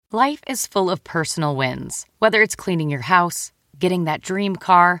Life is full of personal wins, whether it's cleaning your house, getting that dream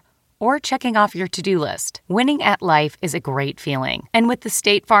car, or checking off your to-do list. Winning at life is a great feeling. And with the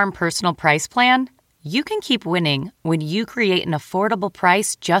State Farm Personal Price Plan, you can keep winning when you create an affordable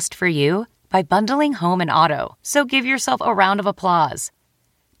price just for you by bundling home and auto. So give yourself a round of applause.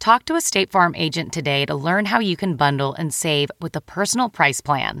 Talk to a State Farm agent today to learn how you can bundle and save with the Personal Price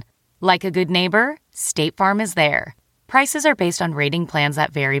Plan. Like a good neighbor, State Farm is there. Prices are based on rating plans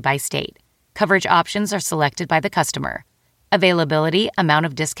that vary by state. Coverage options are selected by the customer. Availability, amount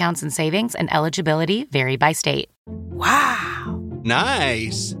of discounts and savings, and eligibility vary by state. Wow.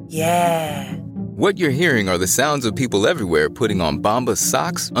 Nice. Yeah. What you're hearing are the sounds of people everywhere putting on Bombas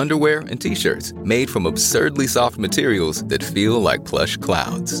socks, underwear, and T-shirts made from absurdly soft materials that feel like plush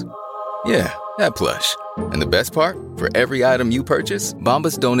clouds. Yeah, that plush. And the best part? For every item you purchase,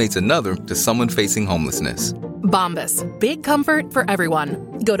 Bombas donates another to someone facing homelessness. Bombas. Big comfort for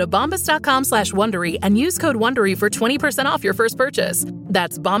everyone. Go to bombas.com/Wondery and use code Wondery for 20% off your first purchase.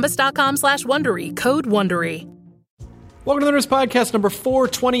 That's bombas.com/Wondery. Code Wondery. Welcome to the Nerdist Podcast number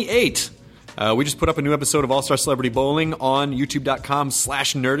 428. We just put up a new episode of All-Star Celebrity Bowling on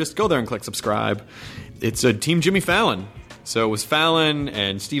youtube.com/Nerdist. Go there and click subscribe. It's a Team Jimmy Fallon. So it was Fallon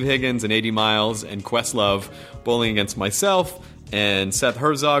and Steve Higgins and 80 Miles and Questlove bowling against myself and Seth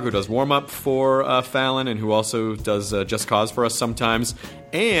Herzog, who does warm-up for Fallon and who also does Just Cause for us sometimes,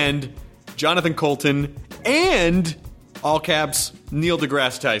 and Jonathan Colton and, all caps, Neil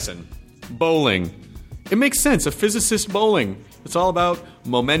deGrasse Tyson. Bowling. It makes sense. A physicist bowling. It's all about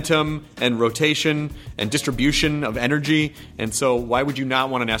momentum and rotation and distribution of energy. And so why would you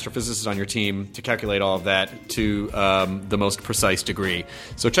not want an astrophysicist on your team to calculate all of that to the most precise degree?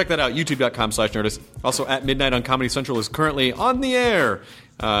 So check that out, youtube.com/Nerdist. Also, At Midnight on Comedy Central is currently on the air.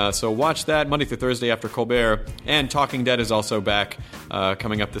 So watch that Monday through Thursday after Colbert. And Talking Dead is also back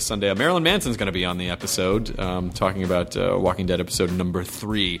coming up this Sunday. Marilyn Manson's going to be on the episode talking about Walking Dead episode number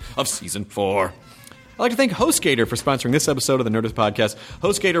 3 of season 4. I'd like to thank HostGator for sponsoring this episode of the Nerdist Podcast.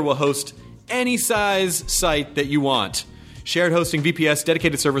 HostGator will host any size site that you want. Shared hosting, VPS,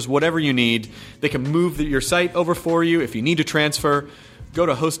 dedicated servers, whatever you need. They can move your site over for you if you need to transfer. Go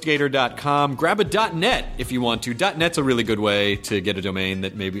to HostGator.com. Grab a .net if you want to. .net's a really good way to get a domain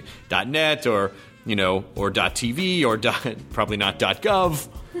that maybe .net or, or .tv or probably not .gov.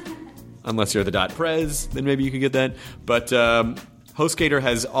 Unless you're the .prez, then maybe you can get that. But HostGator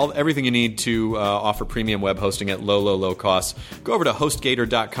has everything you need to offer premium web hosting at low costs. Go over to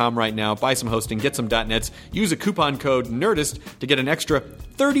HostGator.com right now, buy some hosting, get some .nets, use a coupon code NERDIST to get an extra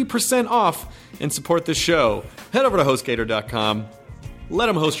 30% off and support this show. Head over to HostGator.com, let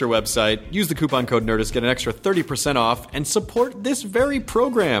them host your website, use the coupon code NERDIST, get an extra 30% off, and support this very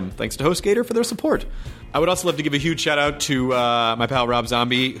program. Thanks to HostGator for their support. I would also love to give a huge shout out to my pal Rob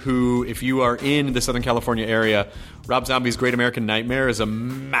Zombie, who, if you are in the Southern California area, Rob Zombie's Great American Nightmare is a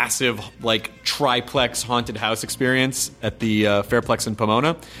massive, triplex haunted house experience at the Fairplex in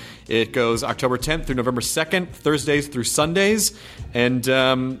Pomona. It goes October 10th through November 2nd, Thursdays through Sundays, and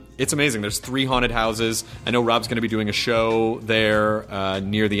it's amazing. There's 3 haunted houses. I know Rob's going to be doing a show there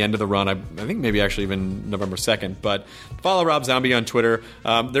near the end of the run. I think maybe actually even November 2nd, but follow Rob Zombie on Twitter.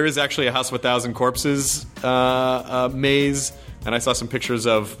 There is actually a House of 1,000 Corpses maze, and I saw some pictures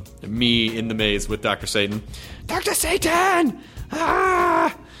of me in the maze with Dr. Satan. Dr. Satan!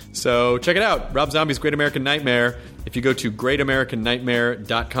 Ah! So check it out. Rob Zombie's Great American Nightmare. If you go to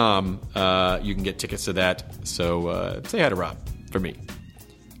greatamericannightmare.com, you can get tickets to that. So say hi to Rob for me,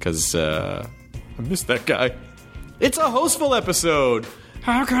 because I miss that guy. It's a hostful episode.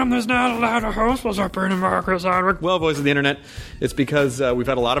 How come there's not a lot of hostefuls up in America? Well, voice of the internet, it's because we've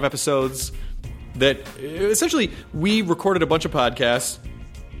had a lot of episodes that essentially we recorded a bunch of podcasts,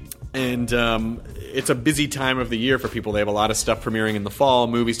 and it's a busy time of the year for people. They have a lot of stuff premiering in the fall,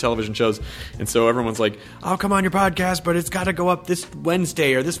 movies, television shows, and so everyone's like, oh, come on your podcast, but it's got to go up this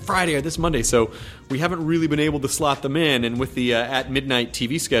Wednesday or this Friday or this Monday. So we haven't really been able to slot them in, and with the At Midnight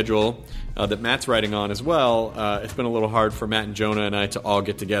TV schedule that Matt's writing on as well, it's been a little hard for Matt and Jonah and I to all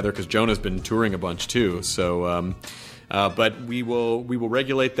get together, because Jonah's been touring a bunch too. So but we will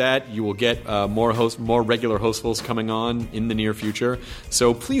regulate that. You will get more regular hostfuls coming on in the near future.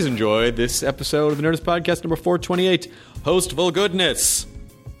 So please enjoy this episode of the Nerdist Podcast number 428, Hostful Goodness.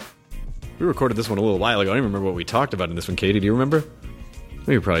 We recorded this one a little while ago. I don't even remember what we talked about in this one, Katie. Do you remember?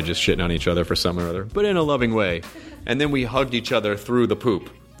 We were probably just shitting on each other for some or other, but in a loving way. And then we hugged each other through the poop.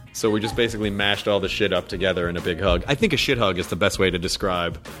 So we just basically mashed all the shit up together in a big hug. I think a shit hug is the best way to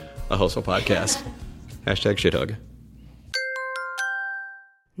describe a Hostful podcast. Hashtag shit hug.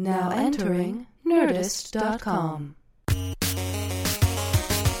 Now entering Nerdist.com.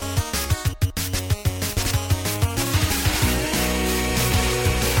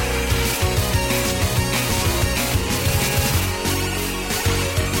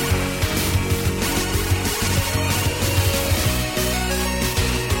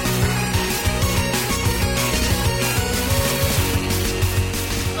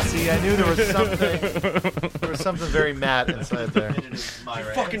 knew there was something. There was something very Matt inside there.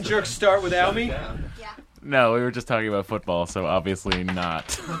 Fucking jerks start without me? No, we were just talking about football, so obviously not.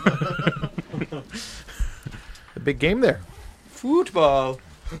 The big game there. Football.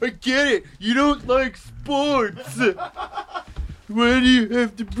 I get it. You don't like sports. Why do you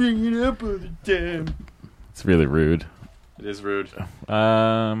have to bring it up all the time? It's really rude. It is rude.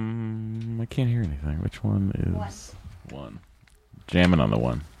 I can't hear anything. Which one is one? Jamming on the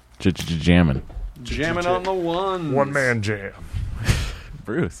one. Jamming. Jamming on the one. One man jam.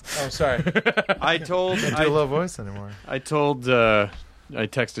 Bruce. Oh, sorry. I told. Can't do a low voice anymore. I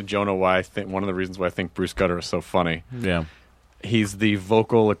texted Jonah why I think one of the reasons why I think Bruce Gutter is so funny. Yeah. He's the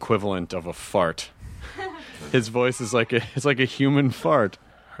vocal equivalent of a fart. His voice is like a human fart.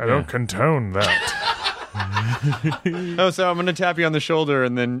 I don't condone that. So I'm gonna tap you on the shoulder,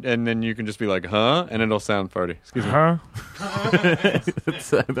 and then you can just be like, "Huh?" and it'll sound farty. Excuse me. Huh?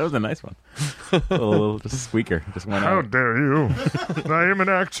 That was a nice one. A little just squeaker. Just went How out. dare you? I am an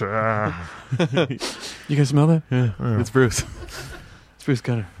actor. You guys smell that? Yeah. It's Bruce. It's Bruce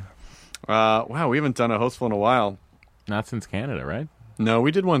Gutter. Wow, we haven't done a hostful in a while. Not since Canada, right? No,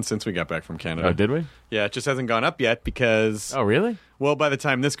 we did one since we got back from Canada. Oh, did we? Yeah, it just hasn't gone up yet because. Oh, really? Well, by the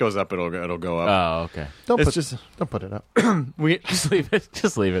time this goes up, it'll go up. Oh, okay. Don't It's put it up. We. Just leave it.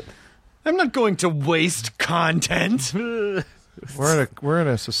 Just leave it. I'm not going to waste content. We're in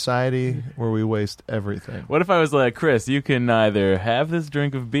a society where we waste everything. What if I was like, Chris, you can either have this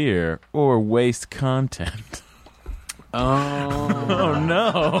drink of beer or waste content? Oh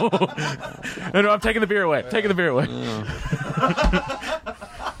no. No, I'm taking the beer away. Taking the beer away.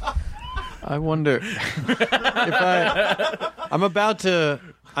 I wonder if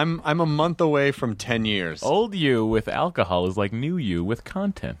I'm a month away from 10 years. Old you with alcohol is like new you with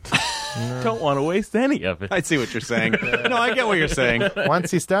content. Don't want to waste any of it. I see what you're saying. No, I get what you're saying. Once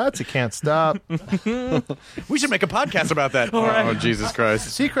he starts, he can't stop. We should make a podcast about that. Oh, Jesus Christ.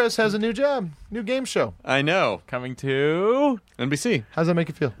 Seacrest has a new job, new game show. I know. Coming to NBC. How's that make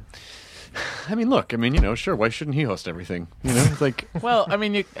you feel? I mean, look, sure, why shouldn't he host everything? It's like... Well, I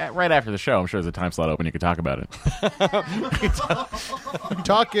mean, right after the show, I'm sure there's a time slot open. You could talk about it.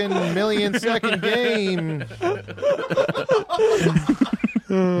 Talking million-second game.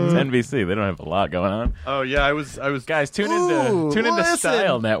 It's NBC. They don't have a lot going on. Oh, yeah, I was... Guys, tune into listen.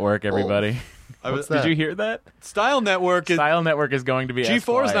 Style Network, everybody. What's that? Did you hear that? Style Network is... Style Network is going to be G4 is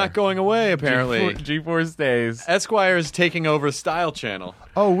Esquire. not going away, apparently. G4 stays. Esquire is taking over Style Channel.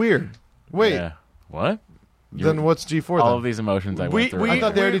 Oh, weird. Wait, Yeah. What? then what's G4 All then? of these emotions I We- went through. we- I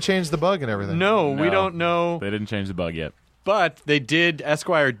thought they already changed the bug and everything. No, we No. don't know. They didn't change the bug yet. But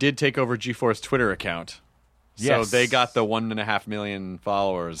Esquire did take over G4's Twitter account. So Yes. they got the 1.5 million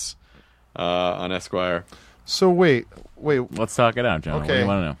followers on Esquire. So wait. Let's talk it out, John. What do Okay. you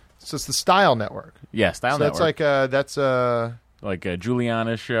want to know? So it's the Style Network. Yeah, Style So Network. that's like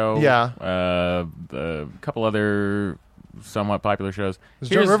Juliana's show. Yeah. A couple other somewhat popular shows. Is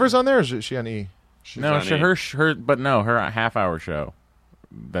Joan Rivers on there? Or is she on E? No, on E! her half-hour show.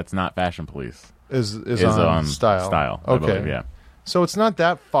 That's not Fashion Police. Is Is on Style. Style. I Okay. believe, yeah. So it's not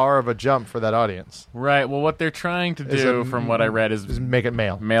that far of a jump for that audience. Right. Well, what they're trying to Is do, it- from what I read, is Just make it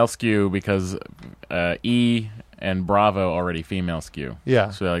male. male skew because E and Bravo already female skew.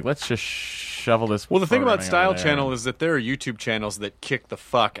 Yeah. So they're like, let's just shovel this. Well, the thing about programming Style over there. Channel is that there are YouTube channels that kick the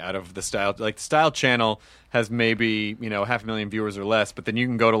fuck out of the Style. Like, the Style Channel has maybe 500,000 viewers or less, but then you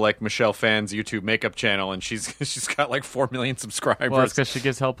can go to like Michelle Phan's YouTube makeup channel, and she's got like 4 million subscribers. Well, it's because she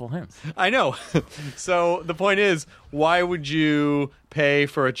gives helpful hints. I know. So the point is, why would you pay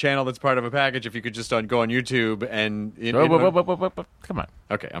for a channel that's part of a package if you could just go on YouTube and... Whoa. Come on.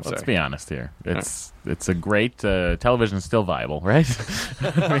 Okay, I'm sorry. Let's be honest here. It's a great television is still viable, right?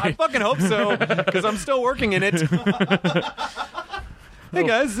 I fucking hope so, because I'm still working in it. Hey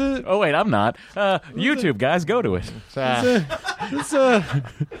guys, Oh wait, I'm not. YouTube guys, go to it.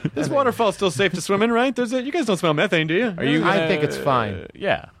 this waterfall's still safe to swim in, right? You guys don't smell methane, do you? Are you? I think it's fine.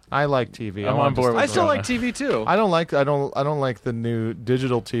 Yeah, I like TV. I'm want on board to- with I still Corona. like TV too. I don't like the new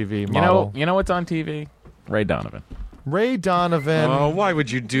digital TV model. You know what's on TV? Ray Donovan. Ray Donovan. Oh, why would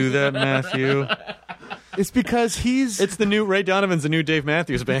you do that, Matthew? It's because he's It's the new Ray Donovan's the new Dave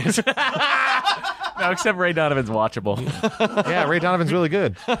Matthews Band. No, except Ray Donovan's watchable. yeah, Ray Donovan's really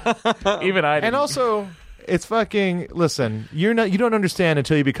good. Even I. Didn't. And also, it's fucking. Listen, you don't understand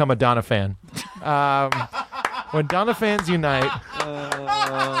until you become a Donna fan. When Donna fans unite,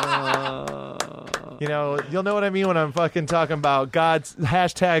 You know, you'll know what I mean when I'm fucking talking about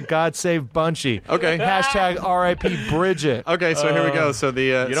hashtag God Save Bunchy. Okay. Hashtag R.I.P. Bridget. Okay, so here we go. So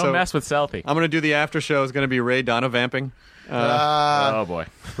the You don't mess with Selfie. I'm going to do the after show. It's going to be Ray Donavamping. Oh boy.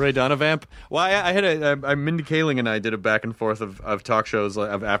 Ray Donavamp. Well, I had Mindy Kaling and I did a back and forth of talk shows,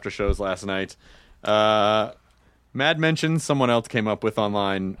 of after shows last night. Mad Mentions, someone else came up with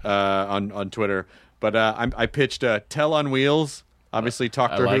online on Twitter, but I pitched Tell on Wheels. Obviously,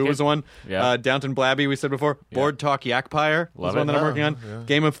 Doctor Who was the one. Yeah. Downton Blabby, we said before. Board Talk Yakpire was one that I'm working on. Yeah.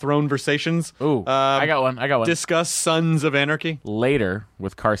 Game of Thrones Versations. Ooh, I got one. Discuss Sons of Anarchy. Later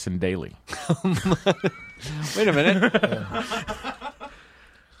with Carson Daly. Wait a minute.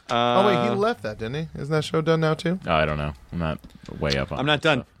 Oh, wait, he left that, didn't he? Isn't that show done now, too? Oh, I don't know. I'm not way up on I'm not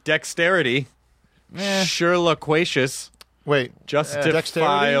done. Dexterity. Sherlocquatious. Wait.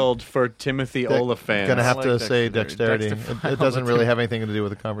 Justified for Timothy Oliphant. Gonna have I to like say dexterity. dexterity. It doesn't really have anything to do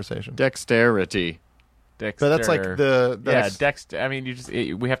with the conversation. Dexterity. Dexter. But that's like Dexter. I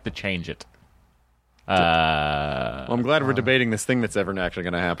mean, we have to change it. Well, I'm glad we're debating this thing that's ever actually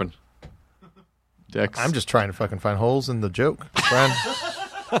going to happen. I'm just trying to fucking find holes in the joke, friend.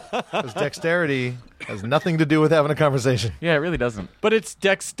 Because dexterity has nothing to do with having a conversation. Yeah, it really doesn't. But it's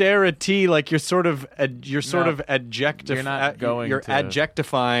dexterity, like you're sort of adjective. You're not going You're to-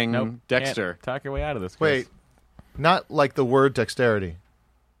 adjectifying Nope. Dexter. Can't talk your way out of this. Chris. Wait, not like the word dexterity.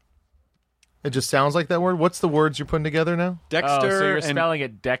 It just sounds like that word. What's the words you're putting together now? Dexter. Oh, so you're and, spelling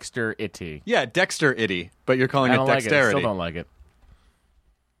it Dexter Itty. Yeah, Dexter itty, but you're calling I it don't like it. I dexterity. still don't like it.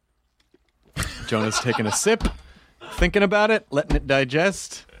 Jonah's taking a sip, thinking about it, letting it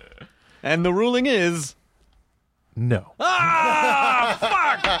digest, and the ruling is No. fuck!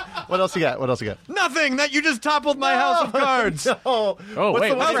 What else you got? Nothing. That you just toppled my house of cards. No. Oh, What's wait.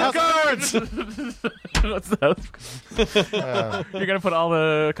 the word House for of house? cards. What's that? You're gonna put all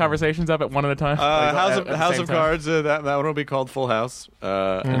the conversations up at one at a time. House of Cards. That one will be called Full House.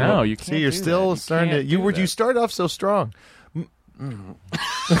 No, you can't. See, you're do still that. starting to. can't You do that. started off so strong. I'm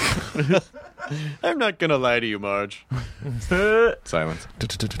not gonna lie to you, Marge. Silence. How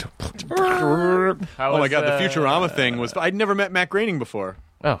Oh my was, god, the Futurama thing was. I'd never met Matt Groening before.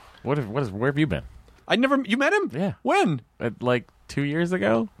 Oh, where have you been? You met him? Yeah. When? Like 2 years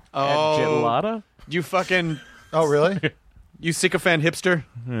ago? Oh. At Gelada? You fucking. Oh, really? You sycophant hipster.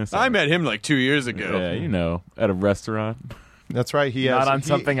 I met him like 2 years ago. Yeah, you know, at a restaurant. That's right. He Not has, on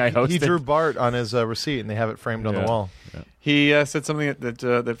something I hosted. He drew Bart on his receipt, and they have it framed on the Yeah. wall. He said something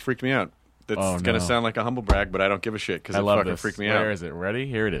that freaked me out. That's gonna sound like a humble brag, but I don't give a shit because I it love fucking this. freaked me Where out. is it? Ready?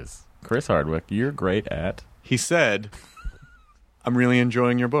 Here it is. Chris Hardwick, you're great at. He said, "I'm really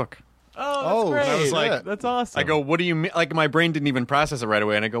enjoying your book." Oh, Great. I was like, That's awesome. I go, "What do you mean?" Like my brain didn't even process it right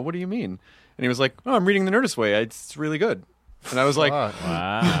away, and I go, "What do you mean?" And he was like, "Oh, I'm reading The Nerdist Way. It's really good." And I was like, Fuck.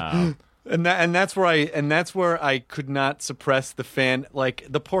 Wow. and that's where I could not suppress the fan. Like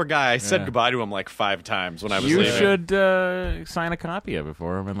the poor guy, I said Yeah. goodbye to him like 5 times when I was You leaving. should sign a copy of it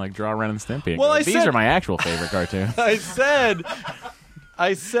for him and like draw Ren and Stimpy. and Well, go, I These said- are my actual favorite cartoons. I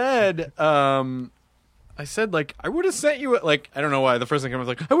said, like, I would have sent you, like, I don't know why. The first thing I was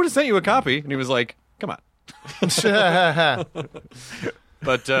like, I would have sent you a copy. And he was like, come on.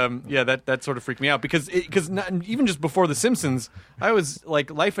 But, yeah, that sort of freaked me out because even just before The Simpsons, I was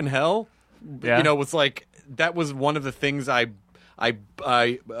like, Life in Hell, Yeah. was like, that was one of the things I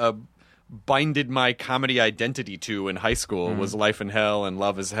binded my comedy identity to in high school was Life in Hell and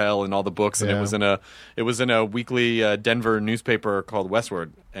Love is Hell and all the books. And Yeah. it was in a weekly Denver newspaper called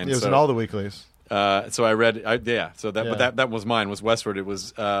Westward. And It was so, in all the weeklies. so I read, but Yeah. that was mine, was Westward. It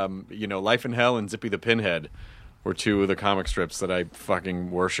was, Life in Hell and Zippy the Pinhead were 2 of the comic strips that I fucking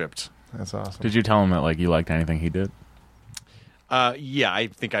worshipped. That's awesome. Did you tell him that like you liked anything he did? Yeah, I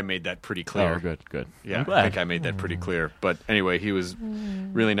think I made that pretty clear. Oh, good. Yeah, I'm I glad. think I made that pretty clear. But anyway, he was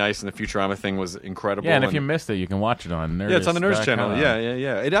really nice, and the Futurama thing was incredible. Yeah, and if you missed it, you can watch it on Nerdist. yeah, it's on the Nerdist channel.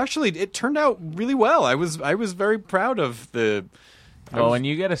 Yeah. It turned out really well. I was very proud of the. Oh, and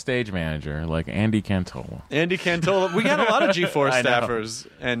you get a stage manager like Andy Cantola. Andy Cantola. We got a lot of G4 I know. staffers,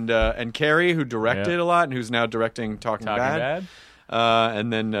 and Carrie, who directed a lot and who's now directing Talking Bad.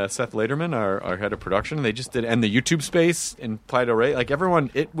 And then Seth Laterman, our head of production. They just did, and the YouTube space and Plido Ray. Like everyone,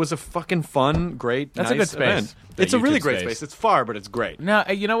 it was a fucking fun, great, That's a nice good space, event. that It's a really YouTube great space. space. It's far, but it's great. No,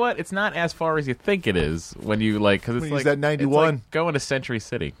 you know what? It's not as far as you think it is when you like because it's Use like that 91. It's like going to Century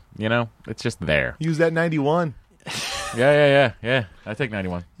City. You know, it's just there. Use that 91. Yeah. I take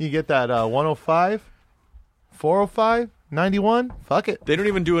 91. You get that 105, 405, 91. Fuck it. They don't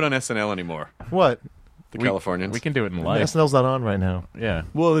even do it on SNL anymore. What? The Californians. We can do it in live. SNL's not on right now. Yeah,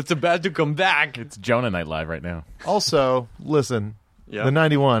 Well, it's about to come back. it's Jonah Night Live right now. Also, listen, Yeah. the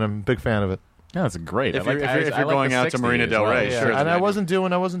 91, I'm a big fan of it. No, it's great. If I you're, like, if I you're like going the out to 60 Marina as Del well. Rey, Yeah, sure. and then I wasn't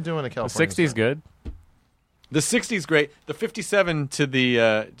doing a The California. 60's good. The 60's great. The 57 to the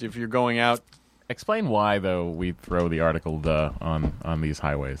if you're going out. Explain why, though, we throw the article "the" on these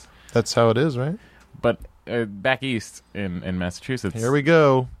highways. That's how it is, right? But back east in Massachusetts, Here we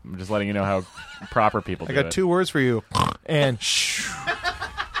go. I'm just letting you know how proper people I do got it. 2 words for you. And shh.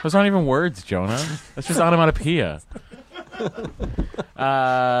 Those aren't even words, Jonah. That's just onomatopoeia.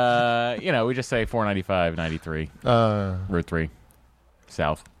 We just say 495, 93, Route 3,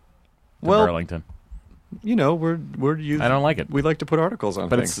 south, to Well, Burlington. we're I don't like it. We like to put articles on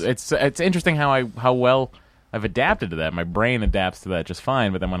But things. it's interesting how well I've adapted to that. My brain adapts to that just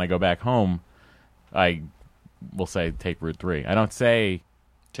fine. But then when I go back home, I will say take Route 3. I don't say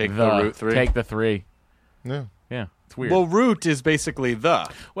Take the Route 3. Take the 3. Yeah. Yeah, it's weird. Well, route is basically the.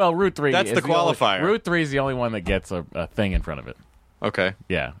 Well, Route 3. That's is the qualifier. Route 3 is the only one that gets a thing in front of it. Okay.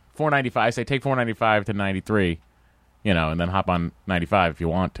 Yeah, 495. I say take 495 to 93. And then hop on 95 if you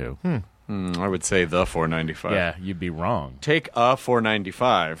want to. I would say the 495. Yeah, you'd be wrong. Take a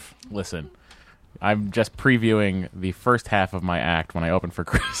 495. Listen, I'm just previewing the first half of my act when I open for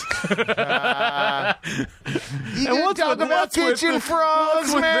Chris. You can talk about kitchen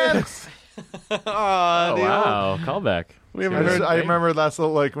frogs, man. Oh, wow, callback. I remember last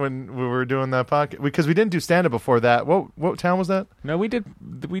little, when we were doing that podcast, because we didn't do stand up before that. What town was that? No, we did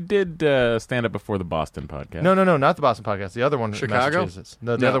stand up before the Boston podcast. No, not the Boston podcast. The other one, Chicago? in Massachusetts.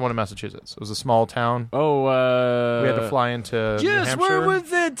 The other one in Massachusetts. It was a small town. Oh, We had to fly into New Yes, Hampshire. where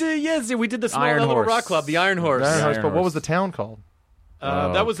was it? Yes, we did the small Iron Little Horse. Rock Club, the Iron Horse. Iron Horse, Iron but what Horse. was the town called?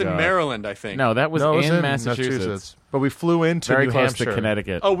 That was in God. Maryland, I think. No, that was No, it was in Massachusetts. But we flew into Very New close Hampshire. to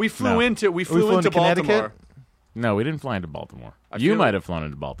Connecticut. Oh, we flew No. into into Baltimore. Connecticut? No, we didn't fly into Baltimore. I You feel might like- have flown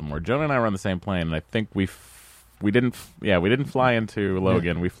into Baltimore. Jonah and I were on the same plane, and I think we didn't. Yeah, we didn't fly into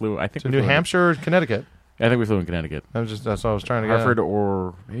Logan. We flew. I think To we New flew in- Hampshire or Connecticut? I think we flew in Connecticut. That's what I was trying to get. Hartford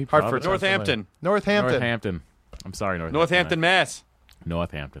or maybe Hartford. Providence? Northampton. Northampton. Northampton. I'm sorry, Northampton. Northampton, Mass.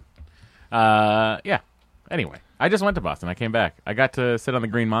 Northampton. Yeah. Anyway, I just went to Boston. I came back. I got to sit on the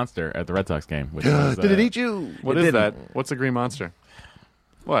Green Monster at the Red Sox game. Which was, Did it eat you? What It is didn't. that? What's a green monster?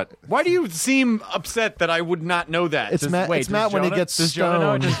 What? Why do you seem upset that I would not know that? It's Matt. Wait, It's does Matt when he Jonah- gets Does Jonah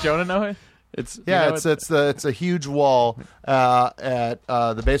know it? stoned. Does Jonah know it? It's Yeah, know it's a huge wall at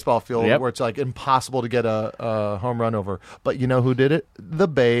the baseball field Yep. where it's impossible to get a home run over. But you know who did it? The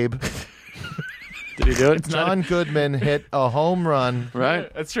Babe. Did he do it? John Goodman hit a home run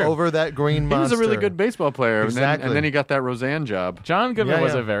Right. That's true. over that green He monster. was a really good baseball player, Exactly. and then he got that Roseanne job. John Goodman Yeah,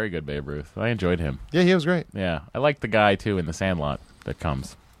 was yeah. a very good Babe Ruth. I enjoyed him. Yeah, he was great. Yeah, I like the guy too in the Sandlot that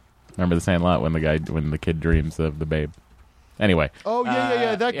comes. Remember the Sandlot when the kid dreams of the babe. Anyway. Oh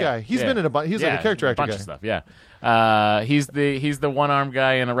yeah, that guy. He's been in a bunch. He's like a character actor bunch guy. of stuff. Yeah. He's the one-armed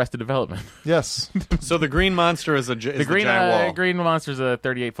guy in Arrested Development. Yes. So the green monster is the Green giant wall. Green Monster's a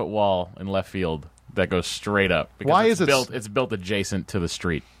 38-foot wall in left field that goes straight up. Because Why it's is it built? It's built adjacent to the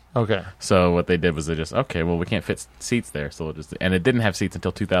street. Okay. So what they did was they just we can't fit seats there, so and it didn't have seats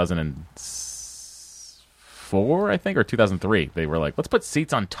until 2004, I think, or 2003. They were like, let's put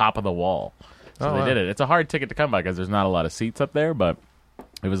seats on top of the wall. So Oh, they wow. did it. It's a hard ticket to come by because there's not a lot of seats up there, but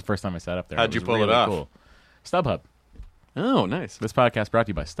it was the first time I sat up there. How'd It you was pull it really off? Cool. StubHub. Oh, nice. This podcast brought to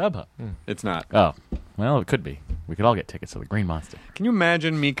you by StubHub. It's not. Oh, well, it could be. We could all get tickets to the Green Monster. Can you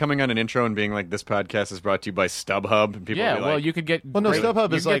imagine me coming on an intro and being like, "This podcast is brought to you by StubHub"? And people Yeah, would be well, like, you could get. Well, no, great- StubHub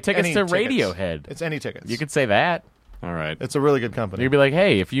you is could get like tickets any to tickets. Radiohead. It's any tickets. You could say that. "All right, It's a really good company. You'd be like,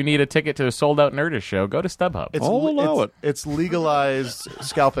 hey, if you need a ticket to a sold-out Nerdist show, go to StubHub. It's, I'll allow it. It's legalized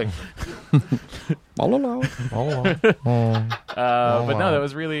scalping. all alone." But no, it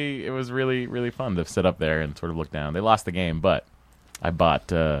was really fun to sit up there and sort of look down. They lost the game, but I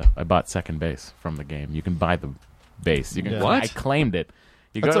bought second base from the game. You can buy the base. You can. Yeah. What? I claimed it.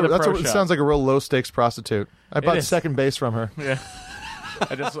 You That's go to the pro it shop. sounds like a real low stakes prostitute. I bought is. second base from her. Yeah.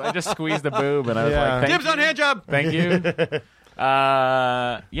 I just squeezed the boob and I was Yeah. like, Dibs on hand job. Thank you.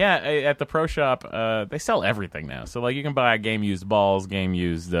 At the pro shop, they sell everything now. So like you can buy game used balls, game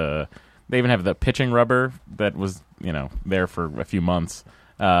used. They even have the pitching rubber that was there for a few months.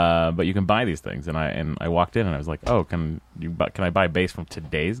 But you can buy these things, and I walked in and I was like, oh, can I buy base from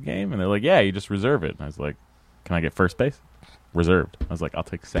today's game? And they're like, yeah, you just reserve it. And I was like, can I get first base? Reserved. I was like, I'll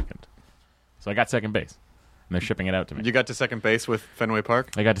take second. So I got second base, and they're shipping it out to me. You got to second base with Fenway Park.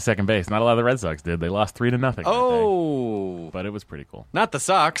 I got to second base. Not a lot of the Red Sox did. They lost 3-0 that day. Oh, But it was pretty cool. not the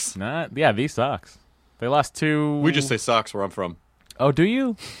Sox. These Sox. They lost 2. We just say Sox where I'm from. Oh, do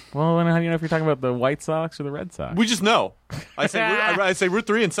you? Well, then how do you know if you're talking about the White Sox or the Red Sox? We just know. I say Route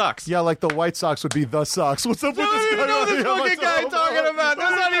 3 and socks. Yeah, like the White Sox would be the Sox. What's up with I this don't even guy? know this Yeah, fucking guy talking about.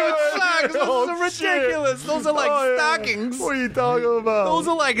 Those aren't even socks. Those are ridiculous. Those are like stockings. What are you talking about? Those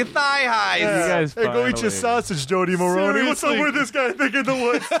are like thigh highs. You guys Hey, go eat your finally- sausage, Jody Maroney. What's up Seriously. with this guy thinking the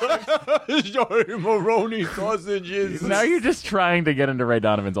White Sox? Joey Maroney sausages. Now you're just trying to get into Ray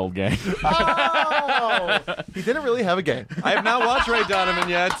Donovan's old game. Oh! He didn't really have a game. I have not watched Ray Donovan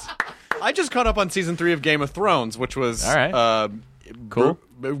yet. I just caught up on season 3 of Game of Thrones, which was All right. Cool.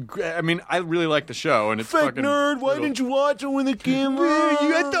 I mean, I really like the show, and it's Fake fucking nerd, why didn't you watch it when it came out?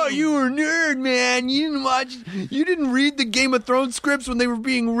 I thought you were a nerd, man. You didn't read the Game of Thrones scripts when they were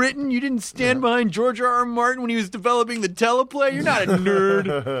being written. You didn't stand behind George R.R. Martin when he was developing the teleplay. You're not a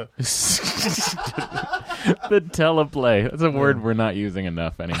nerd. The teleplay. That's a word we're not using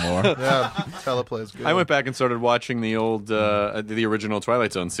enough anymore. Yeah, teleplay is good. I went back and started watching the old, the original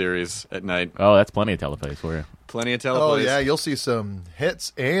Twilight Zone series at night. Oh, that's plenty of teleplays for you. Plenty of teleplays. Oh, yeah, you'll see some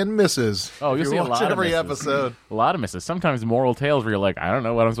hits and misses. Oh, you'll If see you a watch lot of every misses. episode. A lot of misses. Sometimes moral tales where you're like, I don't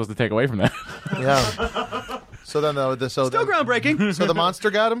know what I'm supposed to take away from that. Yeah. So then, Still groundbreaking. So the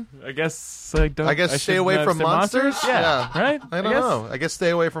monster got him. I guess I don't. I guess stay away from say monsters? Yeah. Yeah. Right. I don't know. I guess stay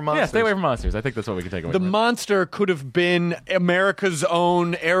away from monsters. Yeah, stay away from monsters. I think that's what we can take away. The from it. monster could have been America's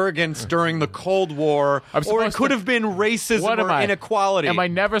own arrogance during the Cold War, I'm or it supposed could to- have been racism What am or I? inequality. Am I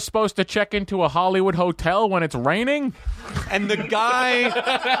never supposed to check into a Hollywood hotel when it's raining? And the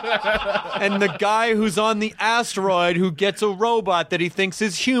guy who's on the asteroid who gets a robot that he thinks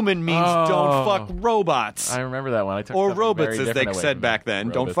is human means don't fuck robots. I remember that one. I took Or something robots, very as they different away said from back it. then.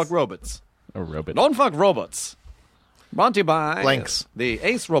 Robots. Don't fuck robots. Or robot. Don't fuck robots. Brought to you by Blanks. the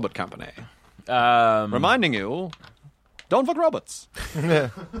Ace Robot Company. Reminding Reminding you, don't fuck robots.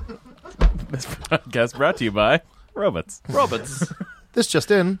 this podcast brought to you by robots. Robots. This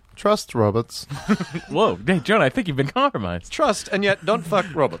just in. Trust robots. Whoa, hey, Jonah, I think you've been compromised. Trust and yet don't fuck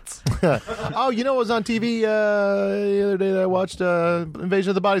robots. Oh, you know what was on TV the other day that I watched? Invasion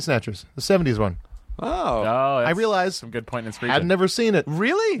of the Body Snatchers, the 70s one. Oh. Oh, I that's realized some good point in speech. I'd never seen it.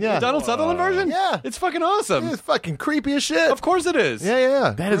 Really? Yeah. The Donald Sutherland version? Yeah. It's fucking awesome. It's fucking creepy as shit. Of course it is.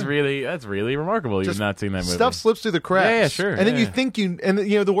 Yeah. That's really remarkable. You've not seen that movie. Stuff slips through the cracks. Yeah, sure, And then yeah. you think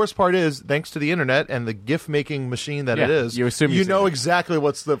the worst part is, thanks to the internet and the GIF making machine that Yeah, it is, you assume you you've know seen it. exactly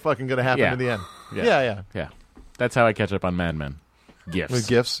what's the fucking going to happen Yeah. in the end. Yeah. Yeah. That's how I catch up on Mad Men. Gifts. With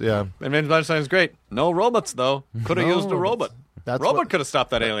GIFs, yeah. Invasion of the Body Snatchers is great. No robots, though. Could have used a robot. That's Robot what- could have stopped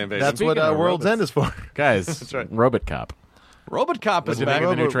that alien invasion. That's what Speaking of World's robots. End is for. Guys, That's right. Robot Cop. Robot Cop What is did you back.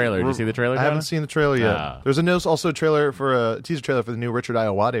 think of the new trailer? Did you see the trailer, I haven't Jonah? seen the trailer yet. Ah. There's also a trailer for a teaser trailer for the new Richard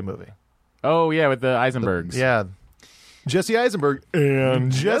Ayoade movie. Oh, yeah, with the Eisenbergs. Yeah. Jesse Eisenberg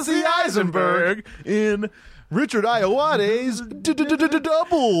and Jesse Eisenberg in Richard Ayoade's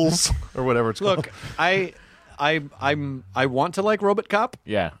Doubles or whatever it's called. Look, I want to like Robot Cop.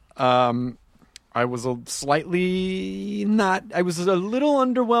 Yeah. I was a little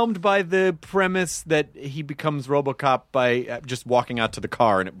underwhelmed by the premise that he becomes RoboCop by just walking out to the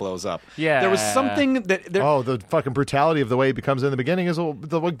car and it blows up. Yeah. There was something that Oh, the fucking brutality of the way he becomes in the beginning is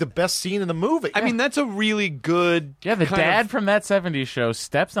the best scene in the movie. I mean, that's a really good Yeah, the kind dad of- from that 70s show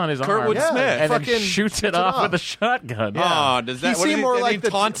steps on his Kurtwood arm Smith. and then Fucking shoots it off with a shotgun. Oh, does that He what seemed is more and like he the-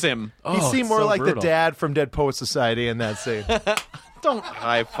 taunts him. he Oh, seemed it's more so like brutal. the dad from Dead Poets Society in that scene. Don't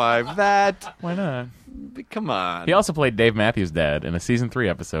high five that. Why not? Come on. He also played Dave Matthews' dad in a season 3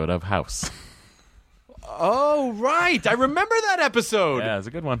 episode of House. Oh, right. I remember that episode. Yeah, it's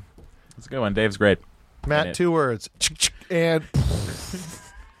a good one. It's a good one. Dave's great. Matt, 2 words. And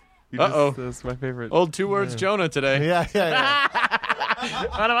Uh-oh. That's my favorite. Old 2 words Jonah today. yeah.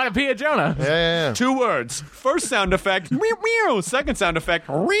 I don't want to pee at Jonah. Yeah. 2 words. First sound effect. Meow, meow. Second sound effect.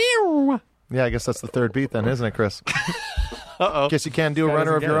 Meow. Yeah, I guess that's the third beat then, isn't it, Chris? Uh-oh. Guess you can't do a guy runner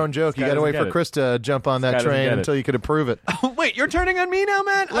doesn't of get your it. own joke. This You guy got to wait doesn't for get it. Chris to jump on guy that doesn't train get it. until you could approve it. Wait, you're turning on me now,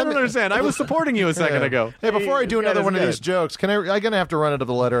 man? I don't understand. I was supporting you a second ago. Hey, before I do this guy another one of doesn't these get jokes, I'm going to have to run into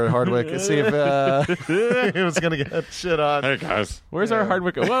the letter at Hardwick and see if it was going to get shit on. Hey, guys. Where's our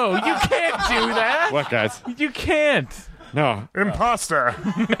Hardwick? Whoa, you can't do that. What, guys? You can't. No. Imposter!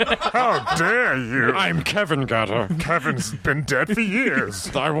 How dare you! I'm Kevin Gutter. Kevin's been dead for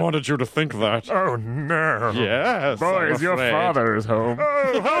years. I wanted you to think that. Oh no! Yes. Boys, your father is home.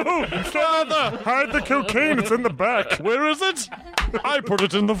 Oh, Father! hide the cocaine! It's in the back. Where is it? I put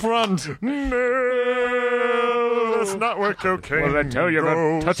it in the front. No, that's not where cocaine. What did I tell you about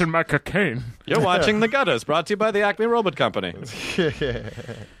goes. touching my cocaine? You're watching The Gutters, brought to you by the Acme Robot Company.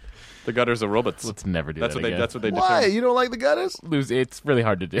 The gutters are robots. Let's never do That's that what they. again. That's what they Why? determined. You don't like the gutters? It's really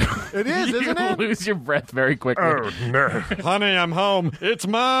hard to do. It is, You isn't it? lose your breath very quickly. no. Honey, I'm home. It's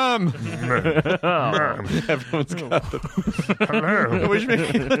Mom. Everyone's got the.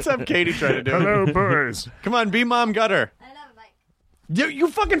 Hello. Let's have Katie try to do it. Hello, boys. Come on, be Mom Gutter. I don't have a mic. You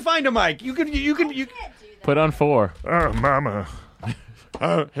fucking find a mic. You can. Put on 4. Oh, mama.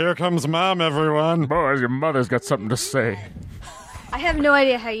 Here comes Mom, everyone. Boys, your mother's got something to say. I have no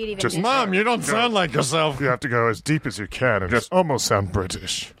idea how you'd even do that. Mom, you don't sound like yourself. You have to go as deep as you can and just almost sound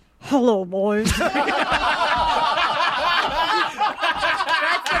British. Hello, boys. That's the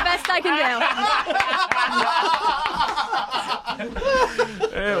best I can do.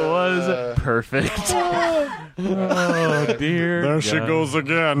 It was perfect. Oh, dear. There she goes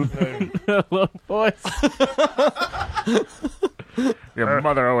again. Hello, boys. Your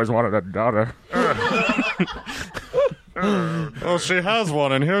mother always wanted a daughter. Oh, she has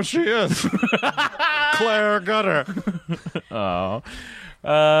one, and here she is. Claire Gutter. Oh.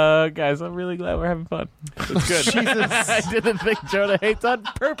 Guys, I'm really glad we're having fun. It's good. I didn't think Jonah hates on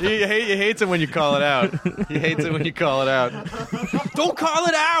purpose. He hates it when you call it out. He hates it when you call it out. Don't call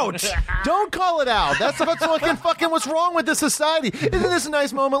it out! Don't call it out. That's fucking what's wrong with this society. Isn't this a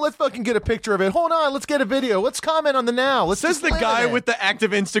nice moment? Let's fucking get a picture of it. Hold on, let's get a video. Let's comment on the now. Let's Says just the live guy it. with the active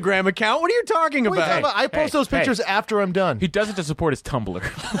Instagram account. What are you talking What are you talking about? about? I post those pictures after I'm done. He does it to support his Tumblr.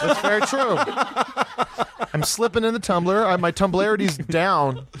 That's very true. I'm slipping in the Tumblr. My Tumblarity's down.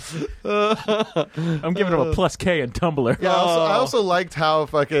 I'm giving him a plus K in Tumblr. Yeah, I also liked how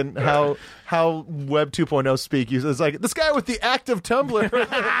Web 2.0 speak. It's like this guy with the active Tumblr, the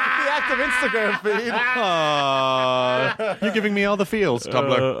active Instagram feed. Aww. You're giving me all the feels,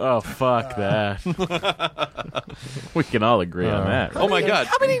 Tumblr. Oh, fuck that. We can all agree on that. Oh my God.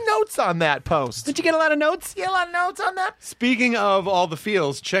 How many notes on that post? Did you get a lot of notes? You get a lot of notes on that? Speaking of all the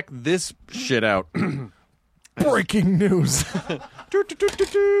feels, check this shit out. Breaking news.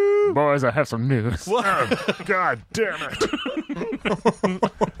 Boys, I have some news. God damn it.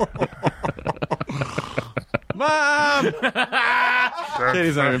 Mom!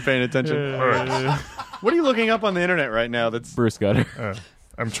 Katie's not even paying attention. What are you looking up on the internet right now that's... Bruce Gutter.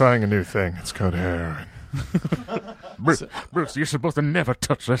 I'm trying a new thing. It's called heroin. Bruce, you're supposed to never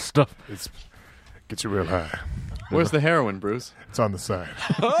touch that stuff. It gets you real high. Where's the heroin, Bruce? It's on the side.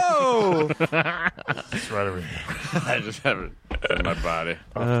 Oh! It's right over here. I just have it in my body.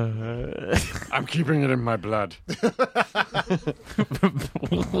 I'm keeping it in my blood.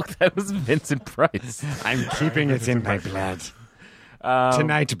 That was Vincent Price. I'm keeping it in my blood.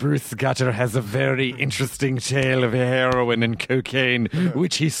 Tonight, Bruce Gutter has a very interesting tale of heroin and cocaine,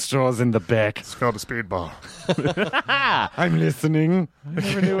 which he stores in the back. It's called a speedball. I'm listening. I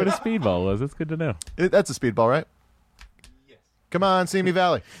never knew what a speedball was. That's good to know. That's a speedball, right? Yes. Come on, Simi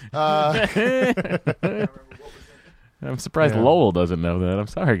Valley. I'm surprised Lowell doesn't know that. I'm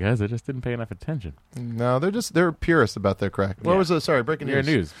sorry, guys. I just didn't pay enough attention. No, they're purists about their crack. What was it? Sorry, breaking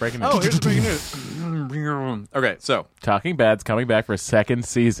news. Breaking news. Oh, here's the breaking news. Okay, so Talking Bad's coming back for a second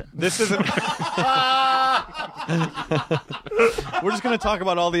season. this isn't. We're just going to talk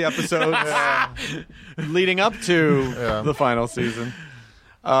about all the episodes leading up to the final season.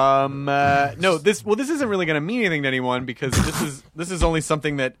 No, this isn't really going to mean anything to anyone because this is only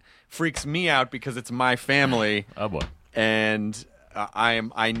something that freaks me out because it's my family. Oh boy. And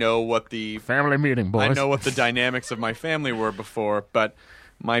I know what the Family meeting, boys. I know what the dynamics of my family were before, but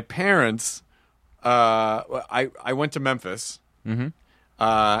my parents. I went to Memphis. Mm-hmm.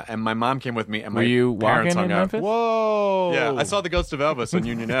 And my mom came with me, and my Were you parents walking hung in out. Memphis? Whoa. Yeah, I saw the Ghost of Elvis on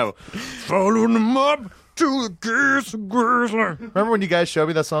Union Ave. Following them up to the Kiss Grizzly. Remember when you guys showed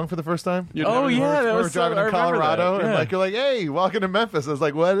me that song for the first time? Oh, yeah, that We were was driving I in remember Colorado, that. and Yeah. you're like, "Hey, walking to Memphis." I was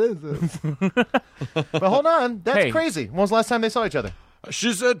like, "What is this?" But hold on, that's Hey. crazy. When was the last time they saw each other?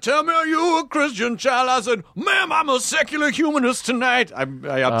 She said, "Tell me, are you a Christian child?" I said, "Ma'am, I'm a secular humanist tonight." I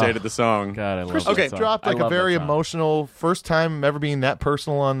updated the song. God, I love Chris that Okay, song. dropped I like a love very that song. emotional first time ever being that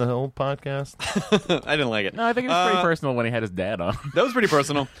personal on the whole podcast. I didn't like it. No, I think it was pretty personal when he had his dad on. That was pretty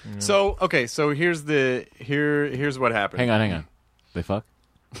personal. So here's what happened. Hang on. They fuck?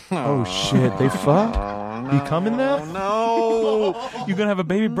 Oh shit, they fuck? You coming now? No. You gonna have a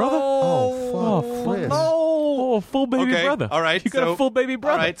baby brother? Oh fuck, Chris. Oh, full baby Okay, brother. all right. You got a full baby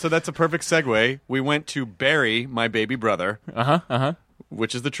brother. All right, so that's a perfect segue. We went to bury my baby brother,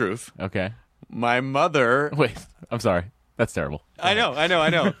 which is the truth. Okay. My mother. Wait, I'm sorry. That's terrible. I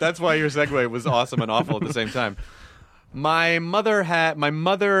know. That's why your segue was awesome and awful at the same time. My mother had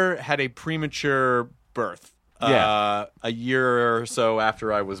a premature birth. Yeah. a year or so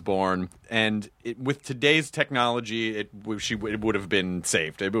after I was born, and with today's technology, it would have been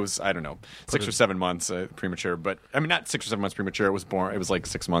saved. It was, I don't know, 6 or 7 months premature, but I mean not 6 or 7 months premature. It was born. It was like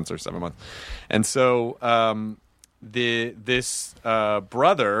 6 months or 7 months, and so this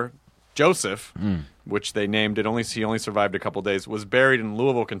brother Joseph, which they named it, he only survived a couple days, was buried in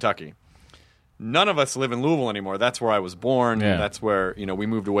Louisville, Kentucky. None of us live in Louisville anymore. That's where I was born. Yeah. That's where we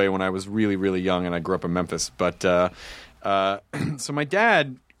moved away when I was really, really young, and I grew up in Memphis. But so my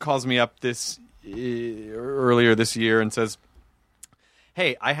dad calls me up earlier this year and says,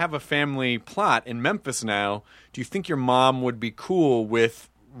 "Hey, I have a family plot in Memphis now. Do you think your mom would be cool with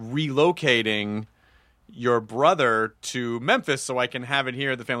relocating your brother to Memphis so I can have it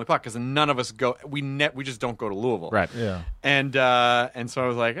here at the family plot? Because none of us go. We just don't go to Louisville." Right. Yeah. And so I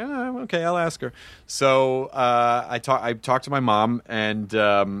was like, okay, I'll ask her. So I talked to my mom, and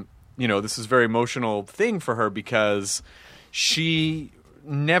this is a very emotional thing for her because she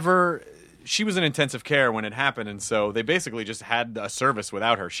was in intensive care when it happened, and so they basically just had a service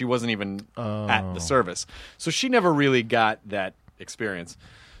without her. She wasn't even at the service, so she never really got that experience.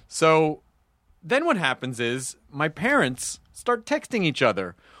 So then what happens is my parents start texting each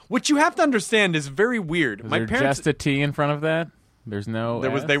other, which you have to understand is very weird. Was there just a T in front of that? There's no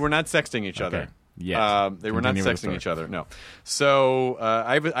S? They were not sexting each other. Yes. They were not sexting each other. No. So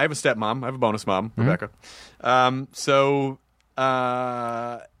I have a stepmom. I have a bonus mom, Rebecca. So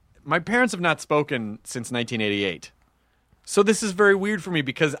my parents have not spoken since 1988. So this is very weird for me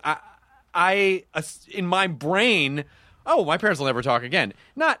because I in my brain, my parents will never talk again.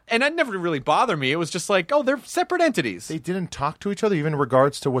 And that never really bothered me. It was just like, they're separate entities. They didn't talk to each other even in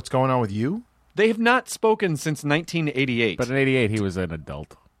regards to what's going on with you? They have not spoken since 1988. But in 88, he was an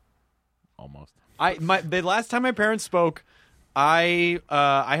adult. Almost. The last time my parents spoke, I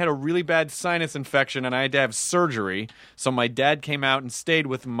had a really bad sinus infection and I had to have surgery. So my dad came out and stayed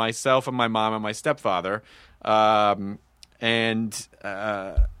with myself and my mom and my stepfather. And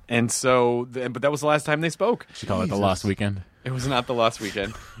so, but that was the last time they spoke. Should call it the Lost Weekend. It was not the Lost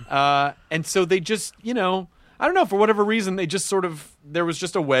Weekend. And so they just, I don't know, for whatever reason, they just there was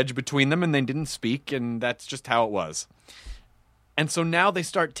just a wedge between them and they didn't speak, and that's just how it was. And so now they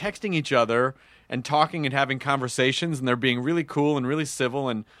start texting each other and talking and having conversations, and they're being really cool and really civil,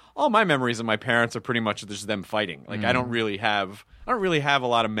 and all my memories of my parents are pretty much just them fighting. Like, I don't really have a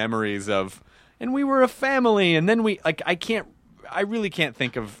lot of memories of, and we were a family, and then I really can't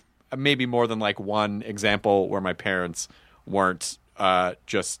think of maybe more than like one example where my parents weren't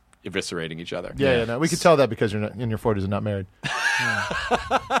just eviscerating each other. Yeah, no, we could tell that because you're not, in your 40s and not married.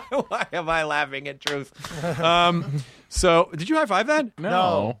 Why am I laughing at truth? So, did you high five that?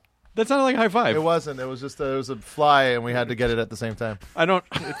 No. That sounded like a high five. It wasn't. It was just it was a fly, and we had to get it at the same time.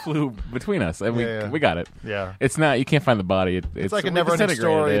 It flew between us, and we got it. Yeah. It's not. You can't find the body. It's like a never-ending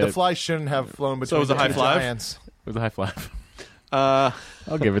story. The fly shouldn't have flown between. So it was a high the five? giants. It was a high five.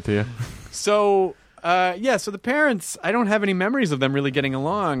 I'll give it to you. So, so the parents, I don't have any memories of them really getting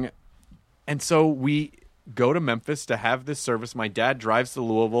along. And so we go to Memphis to have this service. My dad drives to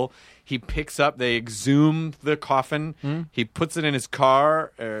Louisville. He picks up, they exhume the coffin. He puts it in his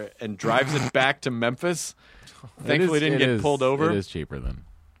car and drives it back to Memphis. Thankfully, it didn't get pulled over. It is cheaper than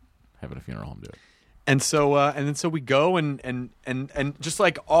having a funeral home do it. And so, then we go and just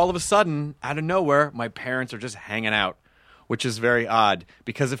like all of a sudden, out of nowhere, my parents are just hanging out, which is very odd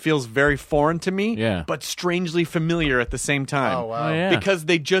because it feels very foreign to me, but strangely familiar at the same time. Oh, wow. Oh, yeah. Because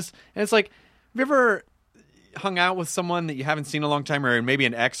and it's like, have you ever hung out with someone that you haven't seen in a long time, or maybe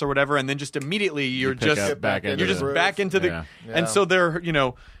an ex or whatever, and then just immediately you're just back into the, Yeah. and so they're,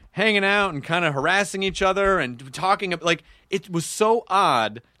 hanging out and kind of harassing each other and talking, like, it was so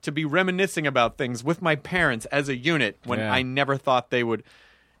odd to be reminiscing about things with my parents as a unit when I never thought they would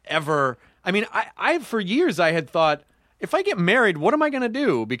ever. I mean, I for years I had thought, if I get married, what am I going to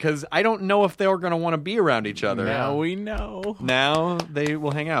do? Because I don't know if they're going to want to be around each other. Now we know. Now they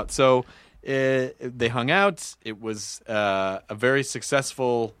will hang out. So they hung out. It was a very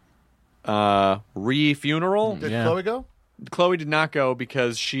successful re-funeral. Did Chloe go? Chloe did not go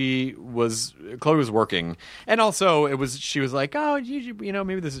because Chloe was working, and also she was like,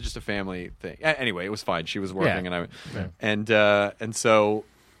 maybe this is just a family thing. Anyway, it was fine. She was working, and so.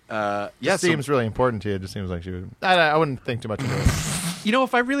 Seems really important to you. It just seems like she would. I wouldn't think too much about it.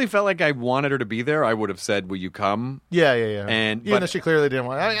 If I really felt like I wanted her to be there, I would have said, "Will you come?" Yeah. And even though she clearly didn't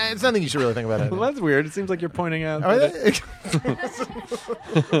want. It's nothing you should really think about it. Well, that's weird. It seems like you're pointing out.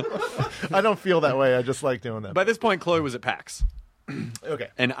 I don't feel that way. I just like doing that. By this point, Chloe was at PAX. Okay.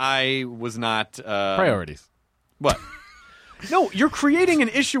 And I was not. Priorities. What? No, you're creating an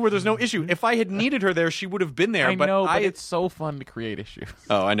issue where there's no issue. If I had needed her there, she would have been there. I but know, but it's so fun to create issues.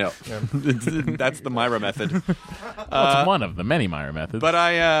 Oh, I know. That's the Myra method. Well, it's one of the many Myra methods. But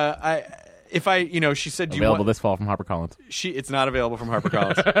she said, "Do you available want?" this fall from HarperCollins. It's not available from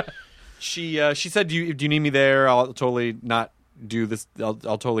HarperCollins. She said, do you need me there? I'll totally not do this. I'll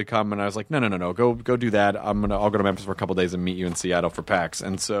totally come. And I was like, no. Go do that. I'll go to Memphis for a couple days and meet you in Seattle for PAX.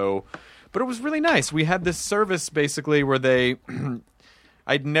 And so, but it was really nice. We had this service basically where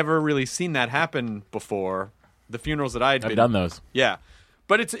I'd never really seen that happen before. The funerals that I've done those. Yeah.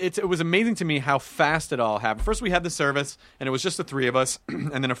 But it was amazing to me how fast it all happened. First, we had the service, and it was just the three of us.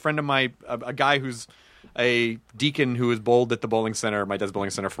 And then a friend of mine, a guy who's a deacon who has bowled at the bowling center, my dad's bowling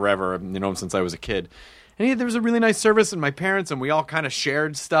center forever. I've known him since I was a kid. And there was a really nice service, and my parents, and we all kind of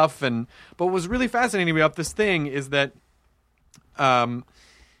shared stuff. But what was really fascinating about this thing is that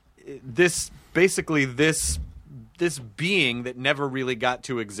this being that never really got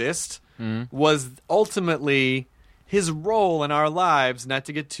to exist was ultimately his role in our lives, not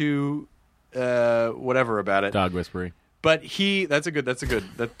to get too whatever about it. Dog whispery. But that's a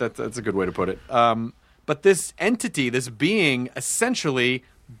good way to put it. But this entity, this being, essentially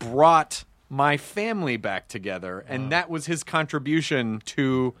brought my family back together, and that was his contribution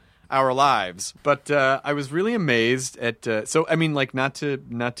to our lives. But I was really amazed at. So I mean, like, not to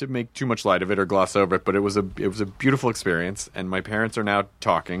make too much light of it or gloss over it, but it was a beautiful experience, and my parents are now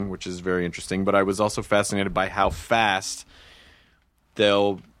talking, which is very interesting. But I was also fascinated by how fast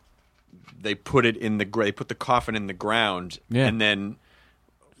they put it in they put the coffin in the ground, and then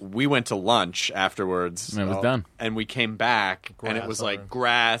we went to lunch afterwards. And it was done, and we came back, and it was like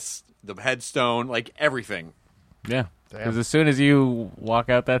grass, the headstone, like everything. Yeah. Because as soon as you walk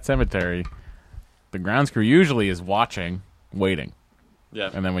out that cemetery, the grounds crew usually is watching, waiting. Yeah.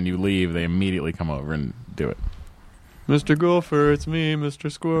 And then when you leave, they immediately come over and do it. Mr. Gopher, it's me,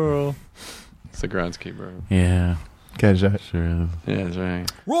 Mr. Squirrel. It's the groundskeeper. Yeah. Gotcha. Sure is. Yeah, that's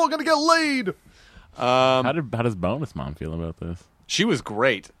right. We're all gonna get laid. How does Bonus Mom feel about this? She was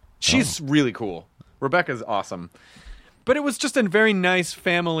great. She's really cool. Rebecca's awesome. But it was just a very nice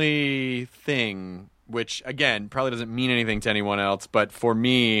family thing, which, again, probably doesn't mean anything to anyone else. But for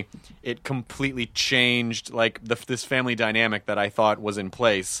me, it completely changed. Like, this family dynamic that I thought was in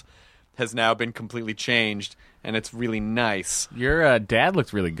place has now been completely changed, and it's really nice. Your dad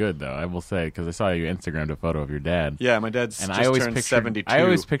looks really good, though, I will say, because I saw you Instagrammed a photo of your dad. Yeah, my dad's just turned 72. I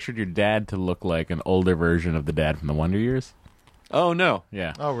always pictured your dad to look like an older version of the dad from the Wonder Years. Oh, no.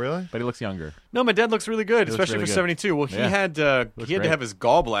 Yeah. Oh, really? But he looks younger. No, my dad looks really good, especially really for good. 72. Well, he had to have his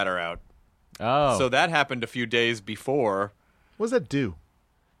gallbladder out. Oh. So that happened a few days before. What does that do?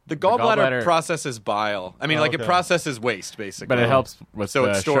 The gallbladder processes bile. I mean, it processes waste, basically. But it helps with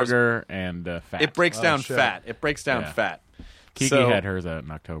it stores sugar and fat. It breaks down fat. It breaks down fat. Kiki had hers out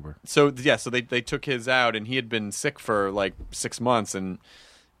in October. So they took his out, and he had been sick for like 6 months and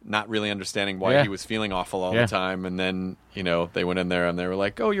not really understanding why he was feeling awful all the time. And then, they went in there and they were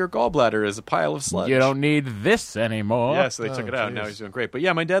like, oh, your gallbladder is a pile of sludge. You don't need this anymore. Yeah, so they took it out, and now he's doing great. But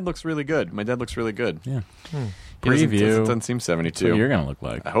yeah, my dad looks really good. Yeah. He doesn't seem 72. That's what you're going to look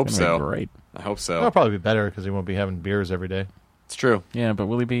like. I hope so. Great. I hope so. That'll probably be better because he won't be having beers every day. It's true. Yeah, but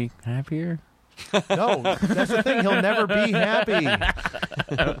will he be happier? No, that's the thing. He'll never be happy.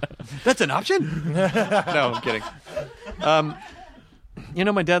 That's an option? No, I'm kidding.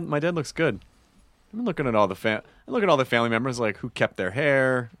 My dad looks good. I'm looking at all the family members, like who kept their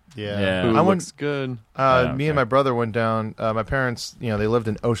hair. Yeah. Who looks good. Me and my brother went down. My parents, they lived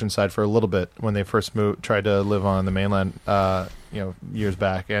in Oceanside for a little bit when they first tried to live on the mainland, years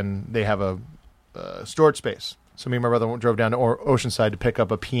back, and they have a storage space. So me and my brother drove down to Oceanside to pick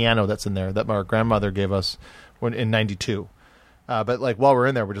up a piano that's in there that my grandmother gave us in '92. But like while we're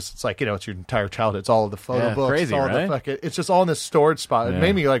in there, it's like it's your entire childhood. It's all of the photo books. Crazy, all right? It's just all in this storage spot. It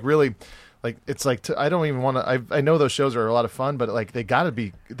made me like really. Like it's like I don't even want to. I know those shows are a lot of fun, but like they got to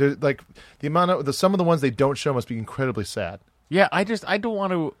be. They're like the amount of some of the ones they don't show must be incredibly sad. Yeah, I don't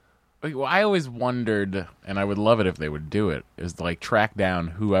want to. I always wondered, and I would love it if they would do it. Is like track down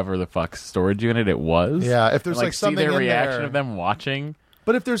whoever the fuck storage unit it was. Yeah, if there's and, like something see their in reaction there. of them watching.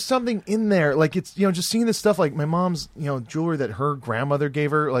 But if there's something in there, like it's just seeing this stuff, like my mom's jewelry that her grandmother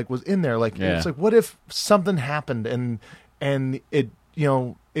gave her, like was in there. Like it's like what if something happened and it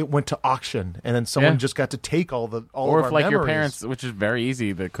it went to auction, and then someone just got to take all of our or if like memories. your parents, which is very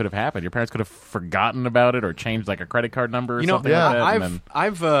easy, that could have happened. Your parents could have forgotten about it or changed like a credit card number or something like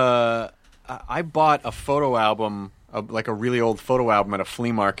that. I bought a photo album, like a really old photo album at a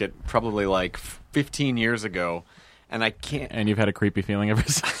flea market, probably like 15 years ago, and I can't. And you've had a creepy feeling ever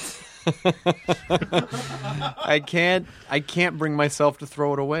since. I can't bring myself to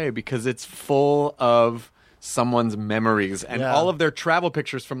throw it away because it's full of someone's memories and all of their travel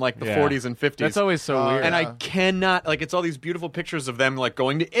pictures from like the 40s and 50s. That's always so weird. And I cannot, like, it's all these beautiful pictures of them like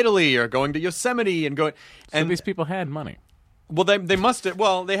going to Italy or going to Yosemite and going. And these people had money. Well, they must have.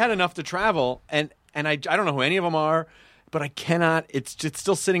 Well, they had enough to travel, and I don't know who any of them are, but I cannot. It's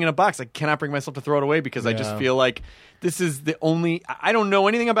still sitting in a box. I cannot bring myself to throw it away because I just feel like this is the only. I don't know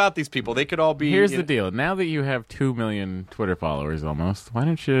anything about these people. They could all be. Here's the deal. Now that you have 2 million Twitter followers, almost, why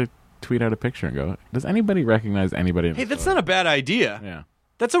don't you tweet out a picture and go, does anybody recognize anybody in Hey, this that's photo? not a bad idea. Yeah.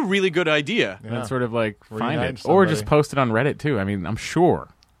 That's a really good idea. And it's sort of like find Reunite it. Or somebody. just post it on Reddit, too. I mean, I'm sure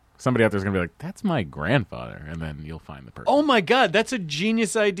somebody out there's going to be like, that's my grandfather. And then you'll find the person. Oh, my God. That's a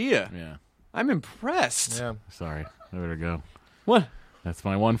genius idea. Yeah. I'm impressed. Yeah. Sorry. I better go. What? That's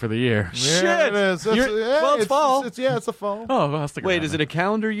my one for the year. Shit. Yeah, it is. Well, it's fall. It's the fall. Oh, well, I'll stick Wait, around is it then. a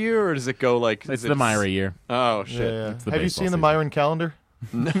calendar year or does it go like... It's the Myra year. Oh, shit. Yeah. It's the Have you baseball seen the season. Myron calendar?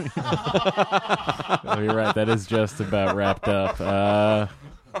 Oh, you're right. That is just about wrapped up.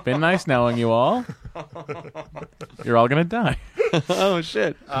 Been nice knowing you all. You're all going to die. Oh,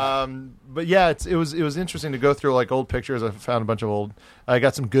 shit. But yeah, it was interesting to go through like old pictures. I found a bunch of old. I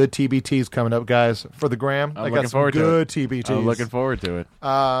got some good TBTs coming up, guys, for the gram. I'm I looking got some forward to good it. TBTs. I'm looking forward to it.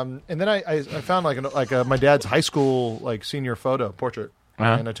 And then I found like my dad's high school like senior photo portrait,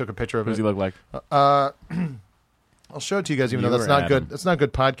 Uh-huh. and I took a picture of What does it. he look like? I'll show it to you guys, even You though that's or not Adam? good. It's not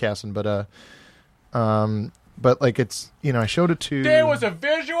good podcasting, but like it's I showed it to. There was a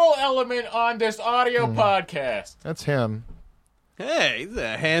visual element on this audio podcast. That's him. Hey, he's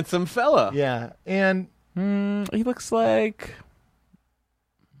a handsome fella. Yeah, and He looks like...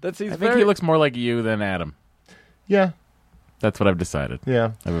 He's I think very... he looks more like you than Adam. yeah, That's what I've decided.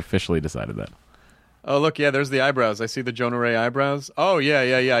 yeah. I've officially decided that. Oh, look, yeah, there's the eyebrows. I see the Jonah Ray eyebrows. Oh, yeah,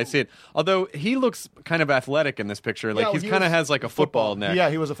 I see it. Although he looks kind of athletic in this picture. Like, Yeah, he he kind of was has like a football neck.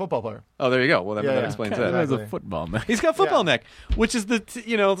 Yeah, he was a football player. Oh, there you go. Well, that Yeah. explains Yeah, that. There's a exactly. football neck. He's got football neck, which is it's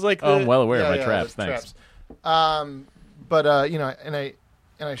like the... Oh, I'm well aware of my Yeah, traps. the Thanks. But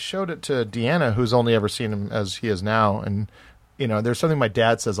and I showed it to Deanna, who's only ever seen him as he is now, and there's something my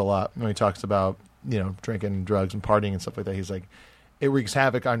dad says a lot when he talks about drinking, drugs, and partying and stuff like that. He's like, it wreaks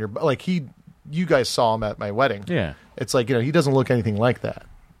havoc on your like you guys saw him at my wedding. Yeah. It's like he doesn't look anything like that.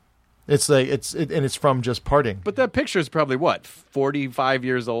 It's like and it's from just partying. But that picture is probably, what, 45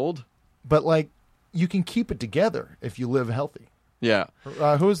 years old? But like you can keep it together if you live healthy. Yeah.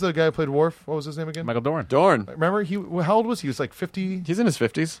 Who was the guy who played Worf? What was his name again? Michael Dorn. Dorn. Remember how old was he? He was like 50, He's in his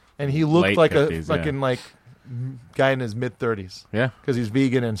 50s. and he looked Late like 50s, a fucking yeah. like guy in his mid 30s Yeah. because he's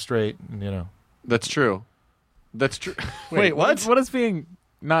vegan and straight. And, That's true. That's true. Wait, what? What does being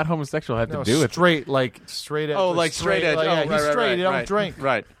not homosexual have no, to do with straight edge. Oh, like straight edge. Like, yeah, Oh, he's right, straight. right, He don't right. drink.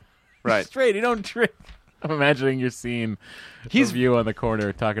 Right. straight? You don't drink. I'm imagining you're seeing He's- of you on the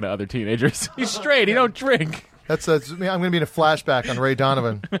corner talking to other teenagers. He's straight. He don't drink. That's I'm going to be in a flashback on Ray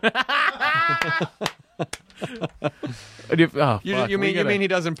Donovan. You mean he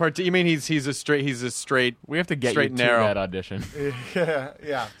doesn't you mean he's a straight We have to get straight you and narrow. to that audition.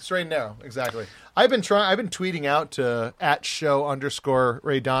 yeah, straight and narrow, exactly. I've been tweeting out to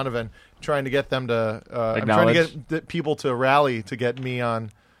 @show_Ray Donovan, trying to get them to. I'm trying to get people to rally to get me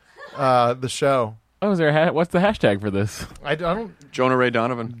on the show. Oh, is there what's the hashtag for this? I don't. Jonah Ray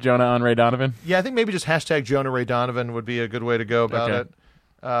Donovan. Jonah on Ray Donovan? Yeah, I think maybe just hashtag Jonah Ray Donovan would be a good way to go about Okay. it.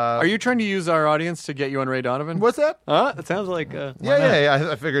 Are you trying to use our audience to get you on Ray Donovan? What's that? It sounds like Yeah.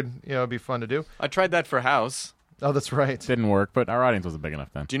 I figured it'd be fun to do. I tried that for House. Oh, that's right. Didn't work, but our audience wasn't big enough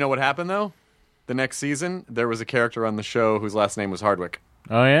then. Do you know what happened though? The next season, there was a character on the show whose last name was Hardwick.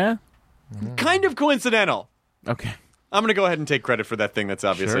 Oh, yeah? Kind of coincidental. Okay. I'm going to go ahead and take credit for that thing that's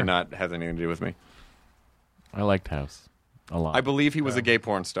obviously Sure. not has anything to do with me. I liked House a lot. I believe he was a gay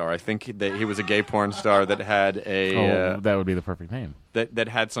porn star. I think that he was a gay porn star that had that would be the perfect name. that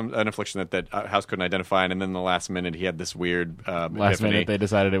had an affliction that House couldn't identify, and then in the last minute he had this weird Last epiphany. minute, they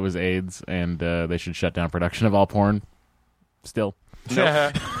decided it was AIDS, and they should shut down production of all porn. Still.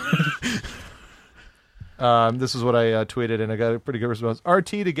 Nope. This is what I tweeted, and I got a pretty good response.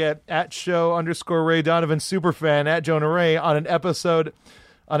 RT to get @show_Ray Donovan superfan @Jonah Ray on an episode.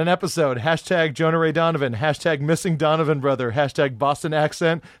 Hashtag Jonah Ray Donovan. Hashtag missing Donovan brother. Hashtag Boston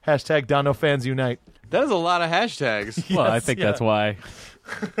accent. Hashtag Dono fans unite. That is a lot of hashtags. Well, I Yes, think yeah.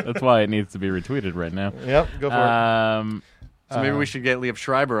 that's why it needs to be retweeted right now. Yep, go for it. So maybe we should get Liev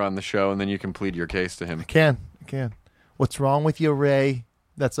Schreiber on the show, and then you can plead your case to him. Can. What's wrong with you, Ray?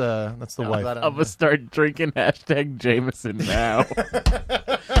 That's the wife. I'm gonna start drinking hashtag Jameson now.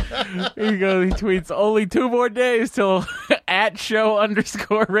 Here you go. He tweets only 2 more days till at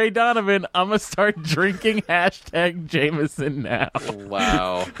 @show_Ray Donovan. I'm gonna start drinking #Jameson now.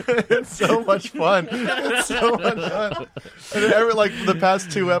 Wow. It's so much fun. It's so much fun. And then like the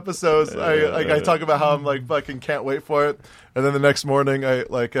past 2 episodes, I talk about how I'm like fucking can't wait for it, and then the next morning, I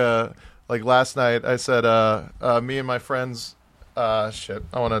like last night, I said, me and my friends, shit,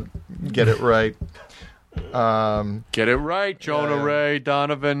 I want to get it right. Get it right, Jonah Ray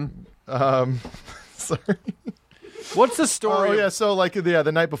Donovan. Sorry. What's the story? Oh yeah, so like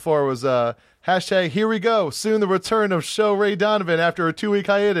the night before was #here we go. Soon the return of Show Ray Donovan after a 2-week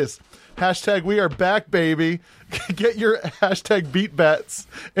hiatus. #we are back, baby. Get your #beat bets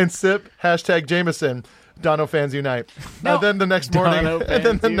and sip #Jameson. Dono fans unite. Then the next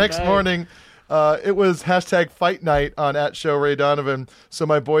morning, it was #fight night on @ShowRayDonovan. So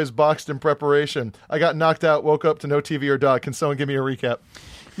my boys boxed in preparation. I got knocked out, woke up to no TV or dog. Can someone give me a recap?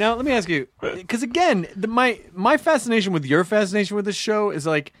 Now, let me ask you, because again, my fascination with your fascination with this show is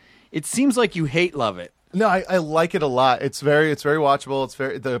like, it seems like you love it. No, I like it a lot. It's very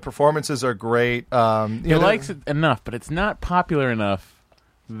watchable. The performances are great. He likes it enough, but it's not popular enough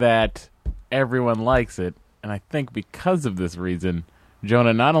that everyone likes it. And I think because of this reason,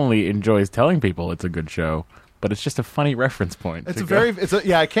 Jonah not only enjoys telling people it's a good show, but it's just a funny reference point.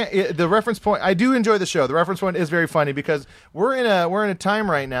 The reference point. I do enjoy the show. The reference point is very funny because we're in a time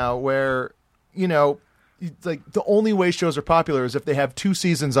right now where, like the only way shows are popular is if they have 2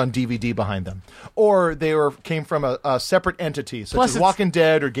 seasons on DVD behind them, or they came from a separate entity, such as Walking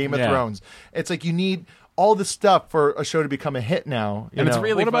Dead or Game of Thrones. It's like you need all this stuff for a show to become a hit now. It's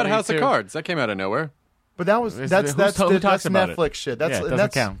really what about funny House of Cards? That came out of nowhere. But that's Netflix shit.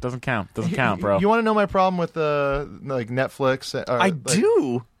 Doesn't count. Doesn't count, bro. You want to know my problem with like Netflix?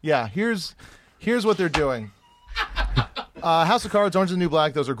 Do. Yeah. Here's what they're doing. House of Cards, Orange is the New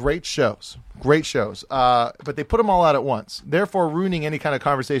Black. Those are great shows. But they put them all out at once, therefore ruining any kind of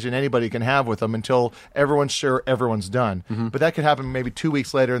conversation anybody can have with them until everyone's sure everyone's done. Mm-hmm. But that could happen maybe 2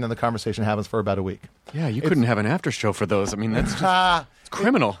 weeks later, and then the conversation happens for about a week. Yeah, you couldn't have an after show for those. I mean, that's just it's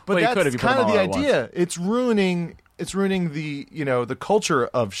criminal. But well, that's kind of the idea. It's ruining the the culture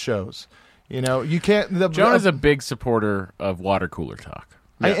of shows. You can't. Jonah's a big supporter of water cooler talk.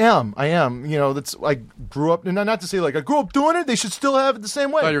 Yeah. I am. I grew up, not to say like I grew up doing it. They should still have it the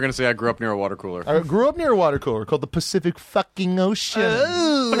same way. I thought you were going to say I grew up near a water cooler. I grew up near a water cooler called the Pacific fucking Ocean.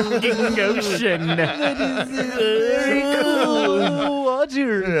 Fucking ocean. Very cool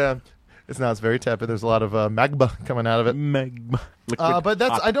water. Yeah. It's very tepid. There's a lot of magma coming out of it. But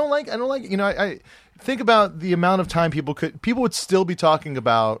that's I don't like. I think about the amount of time people would still be talking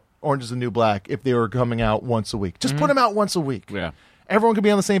about Orange is the New Black if they were coming out once a week. Just put them out once a week. Yeah. Everyone could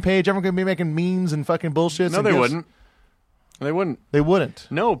be on the same page. Everyone could be making memes and fucking bullshit. No, they wouldn't. They wouldn't. They wouldn't.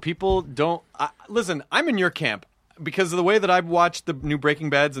 No, people don't. Listen, I'm in your camp because of the way that I've watched the new Breaking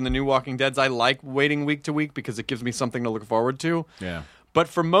Bads and the new Walking Deads. I like waiting week to week because it gives me something to look forward to. Yeah. But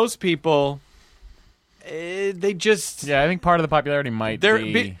for most people, they just... Yeah, I think part of the popularity might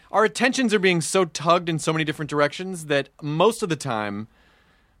be... Our attentions are being so tugged in so many different directions that most of the time...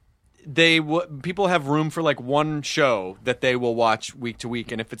 people have room for like one show that they will watch week to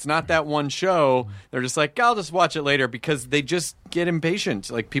week, and if it's not that one show, they're just like, I'll just watch it later, because they just get impatient.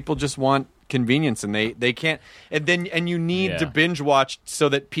 Like, people just want convenience, and they can't. And you need to binge watch so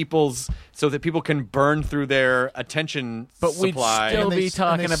that people can burn through their attention supply. But we'd still be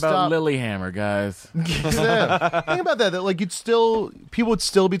talking about Lilyhammer, guys. Yeah. Think about that. Like, people would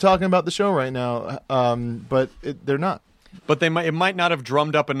still be talking about the show right now, but they're not. But it might not have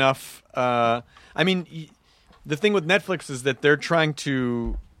drummed up enough. I mean, the thing with Netflix is that they're trying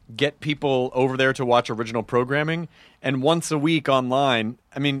to get people over there to watch original programming. And once a week online,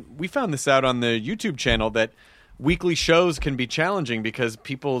 I mean, we found this out on the YouTube channel that weekly shows can be challenging because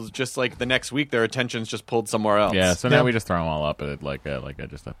people just like the next week their attention's just pulled somewhere else. Yeah, so now we just throw them all up at it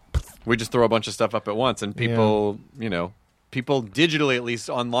we just throw a bunch of stuff up at once, and people, people digitally, at least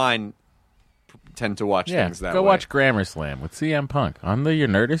online, tend to watch things that way. Go watch Grammar Slam with CM Punk on Your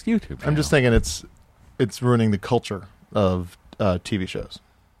Nerdist YouTube channel. I'm just thinking it's ruining the culture of TV shows.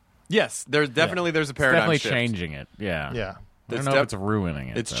 Yes, there's a paradigm shift. It's definitely changing it. Yeah. Yeah. I don't know if it's ruining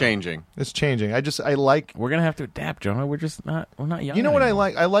it. It's changing. It's changing. I like... We're going to have to adapt, Jonah. We're not young. You know what anymore. I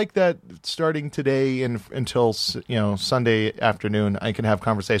like? I like that starting today until Sunday afternoon, I can have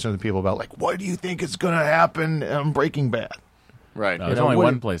conversations with people about, like, what do you think is going to happen on Breaking Bad? Right. No, there's only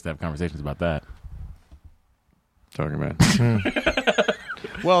one place to have conversations about that. Talking about.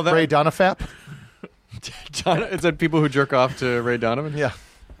 Well, Ray Donafap? Is that people who jerk off to Ray Donovan? Yeah.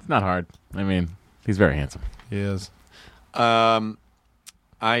 It's not hard. I mean, he's very handsome. He is. I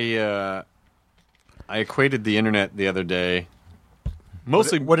I equated the internet the other day.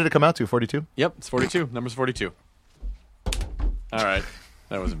 Mostly, What did it come out to? 42? Yep, it's 42. Number's 42. All right,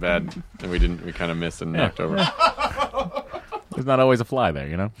 that was bad, and we kind of missed and knocked over. There's not always a fly there,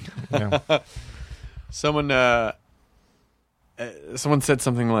 you know. Yeah. Someone said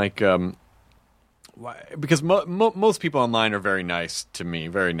something like, because most people online are very nice to me,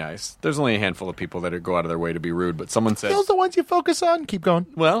 very nice. There's only a handful of people that go out of their way to be rude, but someone said, Those are the ones you focus on? Keep going.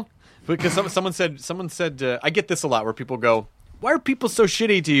 well, because someone said, I get this a lot where people go, why are people so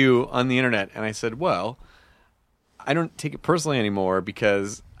shitty to you on the internet? And I said, well, I don't take it personally anymore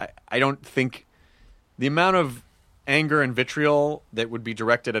because I don't think the amount of anger and vitriol that would be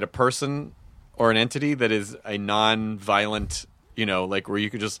directed at a person or an entity that is a non-violent, like where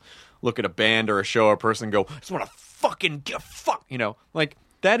you could just look at a band or a show or a person and go, I just want to fucking get fucked, like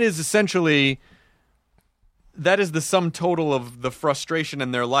that is essentially, that is the sum total of the frustration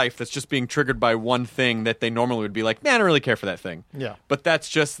in their life that's just being triggered by one thing that they normally would be like, man, I don't really care for that thing. Yeah. But that's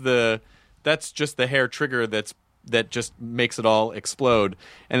just the hair trigger that just makes it all explode.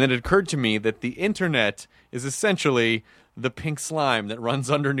 And then it occurred to me that the internet is essentially the pink slime that runs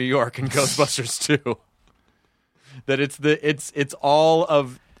under New York in Ghostbusters 2. That it's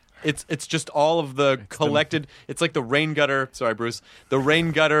just all of the collected. It's like the rain gutter. Sorry, Bruce. The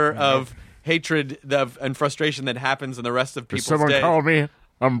rain gutter of hatred and frustration that happens in the rest of people's Someone days. call me.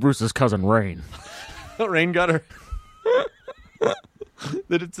 I'm Bruce's cousin Rain. Rain gutter.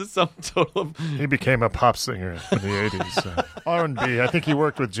 That it's a sum total of. He became a pop singer in the 80s. R&B. I think he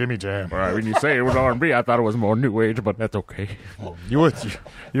worked with Jimmy Jam. Right, when you say it was R&B, I thought it was more new age, but that's okay. You were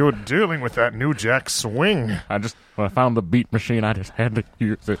dealing with that New Jack Swing. When I found the beat machine, I just had to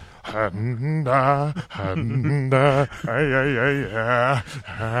use it.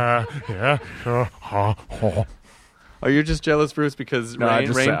 Are you just jealous, Bruce, because Rain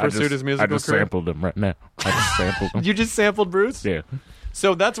pursued his musical I just career? sampled him right now. I just sampled him. You just sampled Bruce? Yeah.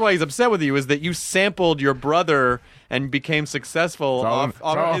 So that's why he's upset with you, is that you sampled your brother and became successful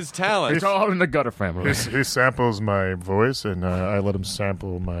off his talent. It's all in the gutter family. He samples my voice, and I let him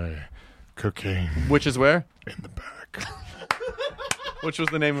sample my cocaine. Which is where? In the back. Which was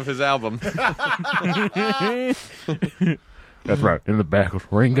the name of his album. That's right. In the back of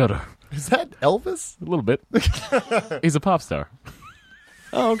Rain Gutter. Is that Elvis? A little bit. He's a pop star.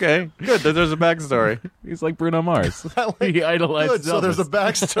 Oh, okay. Good. There's a backstory. He's like Bruno Mars. He idolized Good, so Elvis. there's a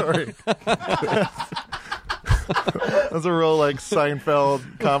backstory. That's a real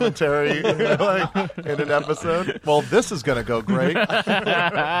Seinfeld commentary in an episode. Well, this is going to go great.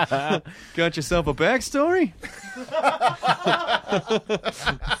 Got yourself a backstory?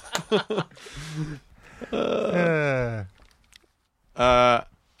 I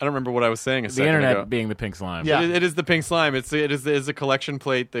don't remember what I was saying the internet being the pink slime. Yeah. It is the pink slime. It is a collection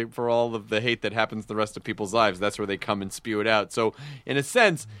plate for all of the hate that happens the rest of people's lives. That's where they come and spew it out. So, in a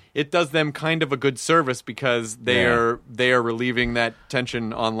sense, it does them kind of a good service because they are relieving that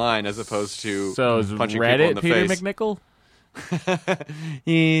tension online as opposed to punching people in the Peter face. McNichol?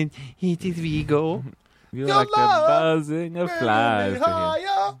 It is Vigo. You like the buzzing of flies to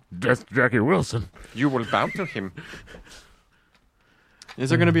him. That's Jackie Wilson. You will bow to him. Is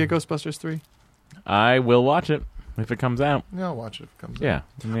there going to be a Ghostbusters 3? I will watch it if it comes out. Yeah, I'll watch it if it comes out. Yeah.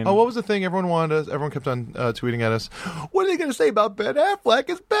 I mean, what was the thing everyone kept on tweeting at us? What are they going to say about Ben Affleck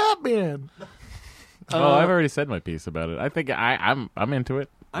as Batman? I've already said my piece about it. I think I'm into it.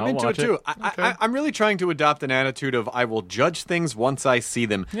 I'm I'll into it watch too. I'm really trying to adopt an attitude of I will judge things once I see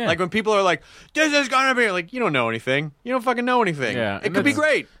them. Yeah. Like when people are like, "This is gonna be," like, you don't know anything. You don't fucking know anything. Yeah, it and could be that's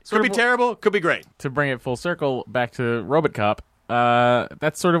great. Could be terrible. Could be great. To bring it full circle back to RoboCop,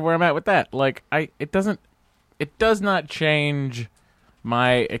 that's sort of where I'm at with that. Like, it does not change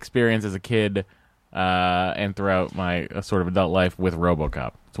my experience as a kid and throughout my sort of adult life with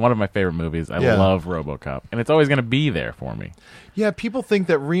RoboCop. It's one of my favorite movies. I love RoboCop, and it's always going to be there for me. Yeah, people think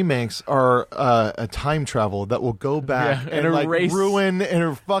that remakes are a time travel that will go back and erase, ruin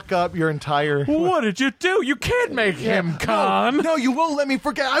and fuck up your entire. What did you do? You can't make him Khan. No, you won't let me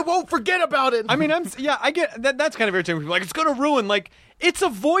forget. I won't forget about it. I mean, I get that. That's kind of irritating. Like, it's going to ruin. Like, it's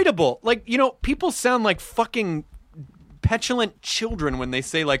avoidable. Like, people sound like fucking petulant children when they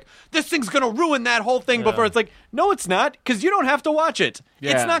say, like, this thing's going to ruin that whole thing before. It's like, no, it's not, because you don't have to watch it.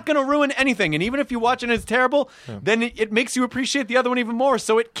 Yeah. It's not going to ruin anything. And even if you watch it and it's terrible, then it makes you appreciate the other one even more,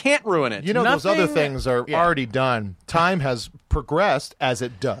 so it can't ruin it. Those other things are already done. Time has progressed as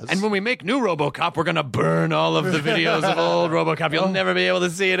it does. And when we make new RoboCop, we're going to burn all of the videos of old RoboCop. You'll never be able to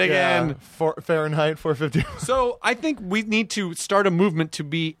see it again. Fahrenheit 450. So I think we need to start a movement to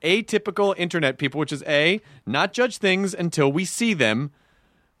be atypical internet people, which is A, not judge things until we see them,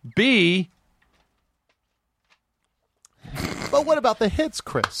 B, But what about the hits,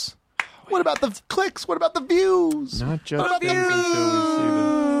 Chris? What about the clicks? What about the views? Not just What about the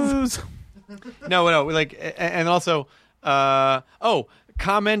views. No, like, and also,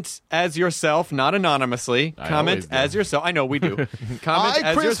 comment as yourself, not anonymously. Comment as yourself. I know we do. Comment I,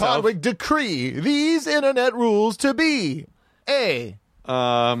 as Chris yourself. Hardwick, decree these internet rules to be A.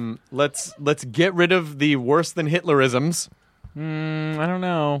 Let's get rid of the worse than Hitlerisms. I don't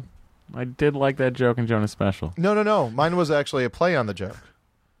know. I did like that joke in Jonah's special. No. Mine was actually a play on the joke.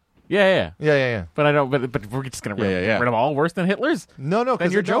 Yeah. Yeah. But I don't. But we're just gonna rid of all worse than Hitler's. No, Then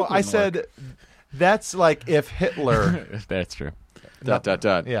because your joke I wouldn't said that's like if Hitler. That's true. ...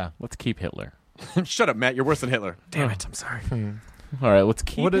 Yeah. Let's keep Hitler. Shut up, Matt. You're worse than Hitler. Damn it. I'm sorry. All right, let's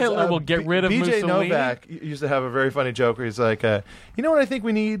keep Hitler. We'll get rid of BJ Mussolini. Novak used to have a very funny joke where he's like, you know what I think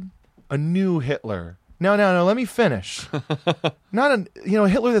we need? A new Hitler. No, let me finish. Not a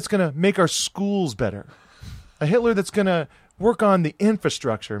Hitler that's going to make our schools better. A Hitler that's going to work on the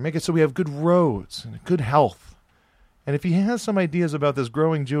infrastructure, make it so we have good roads and good health. And if he has some ideas about this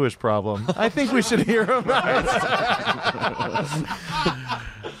growing Jewish problem, I think we should hear him out.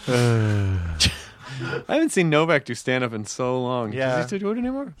 I haven't seen Novak do stand-up in so long. Yeah. Does he still do it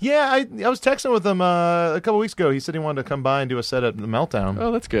anymore? Yeah, I was texting with him a couple weeks ago. He said he wanted to come by and do a set at the Meltdown.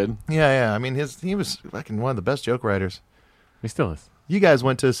 Oh, that's good. Yeah. I mean, he was fucking one of the best joke writers. He still is. You guys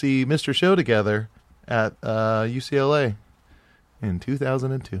went to see Mr. Show together at UCLA in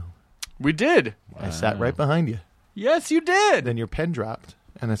 2002. We did. I sat right behind you. Yes, you did. Then your pen dropped.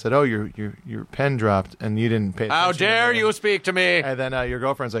 And I said, "Oh, your pen dropped, and you didn't pay attention." How dare you speak to me? And then your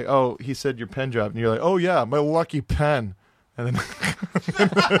girlfriend's like, "Oh, he said your pen dropped," and you're like, "Oh yeah, my lucky pen." And then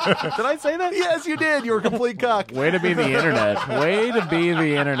Did I say that? Yes, you did. You were a complete cock. Way to be the internet. Way to be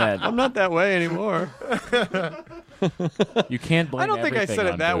the internet. I'm not that way anymore. You can't blame. I don't think I everything said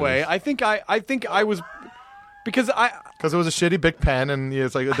it on that booze. way. I think I was because it was a shitty big pen, and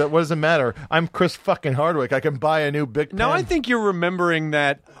it's like, what does it matter? I'm Chris fucking Hardwick. I can buy a new big pen. No, I think you're remembering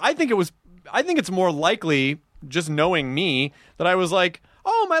that. I think it's more likely, just knowing me, that I was like,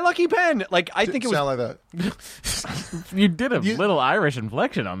 oh, my lucky pen. Like, I think it was. Sound like that. You did a little Irish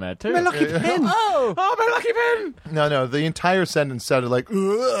inflection on that too. My lucky pen. Oh, my lucky pen. No. The entire sentence sounded like.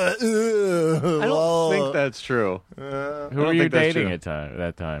 I don't think that's true. Who were you dating at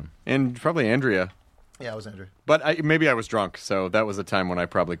that time? And probably Andrea. Yeah, it was Andrew. But maybe I was drunk, so that was a time when I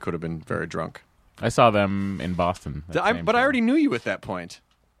probably could have been very drunk. I saw them in Boston. But I already knew you at that point.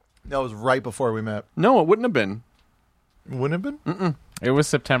 That was right before we met. No, it wouldn't have been. Wouldn't have been? Mm-mm. It was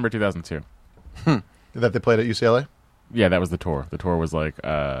September 2002. That they played at UCLA? Yeah, that was the tour. The tour was like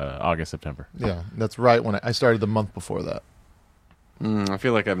August, September. Yeah, that's right. When I started the month before that. I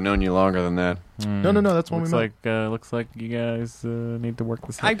feel like I've known you longer than that. No, that's when we met. Looks like you guys need to work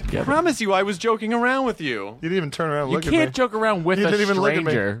this out I together. promise you I was joking around with you. You didn't even turn around and You look at me. can't joke around with You a didn't even look at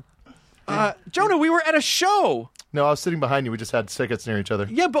me. stranger. Jonah, we were at a show. No, I was sitting behind you. We just had tickets near each other.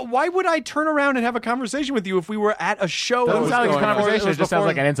 Yeah, but why would I turn around and have a conversation with you if we were at a show? That It was sounds like a going on. conversation. It was It just sounds before-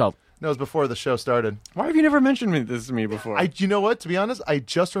 like an insult. No, it was before the show started. Why have you never mentioned this to me before? You know what? To be honest, I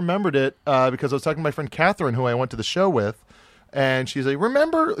just remembered it because I was talking to my friend Catherine, who I went to the show with, and she's like,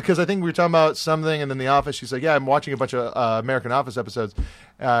 "Remember?" Because I think we were talking about something, and then The Office. She's like, "Yeah, I'm watching a bunch of American Office episodes.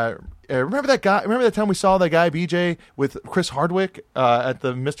 Remember that guy? Remember that time we saw that guy BJ with Chris Hardwick at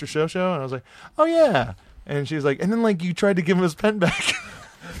the Mr. Show show?" And I was like, "Oh yeah." And she's like, "And then like you tried to give him his pen back."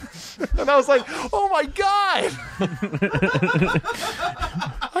 And I was like, "Oh my god!"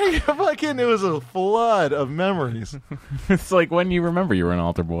 It was a flood of memories. It's like when you remember you were an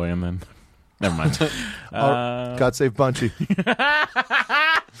altar boy and then... Never mind. God save Bunchy.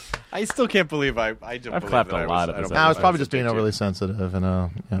 I still can't believe I've clapped a lot of this I was probably just being overly sensitive, and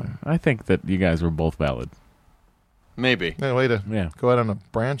I think that you guys were both valid. Maybe. Yeah, way to go out on a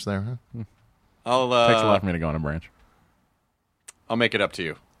branch there. Huh? Takes a lot for me to go on a branch. I'll make it up to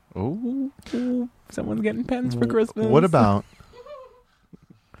you. Oh, someone's getting pens for Christmas. What about?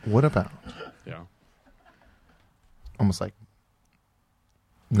 Yeah. Almost like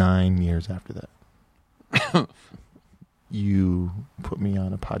 9 years after that, you put me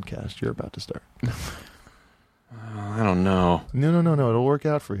on a podcast you're about to start. I don't know. No. It'll work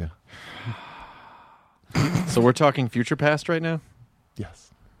out for you. So we're talking future past right now?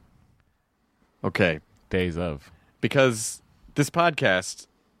 Yes. Okay. Days of. Because this podcast,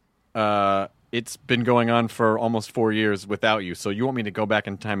 it's been going on for almost 4 years without you. So you want me to go back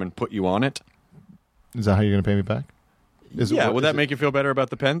in time and put you on it? Is that how you're going to pay me back? Would that make you feel better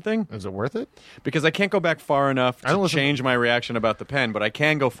about the pen thing? Is it worth it? Because I can't go back far enough to change my reaction about the pen, but I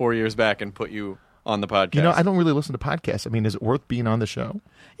can go 4 years back and put you on the podcast. You know, I don't really listen to podcasts. I mean, is it worth being on the show?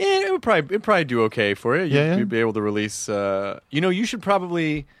 Yeah, it'd probably do okay for you. Yeah. You'd be able to release. You should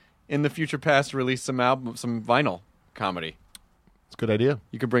probably in the future past release some vinyl comedy. It's a good idea.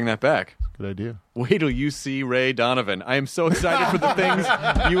 You could bring that back. Good idea. Wait till you see Ray Donovan. I am so excited for the things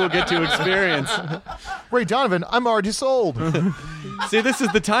you will get to experience. Ray Donovan, I'm already sold. See, this is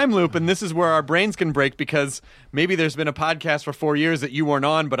the time loop, and this is where our brains can break because maybe there's been a podcast for 4 years that you weren't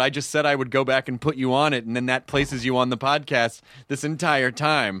on, but I just said I would go back and put you on it, and then that places you on the podcast this entire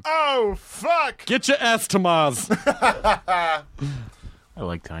time. Oh, fuck! Get your ass to Mars. I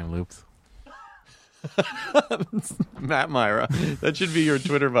like time loops. Matt Myra. That should be your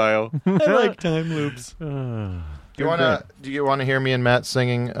Twitter bio. I like time loops. Do you want to hear me and Matt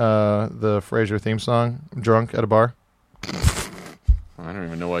singing the Frasier theme song, drunk at a bar? I don't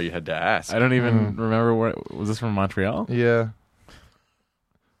even know why you had to ask. I don't even remember was this from Montreal? Yeah.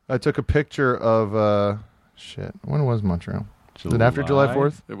 I took a picture of when was Montreal? Was it after July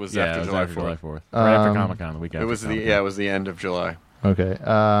 4th? It was after July July 4th. Right after Comic-Con, the week after. It was Comic-Con. it was the end of July. Okay.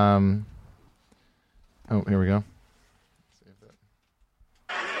 Here we go.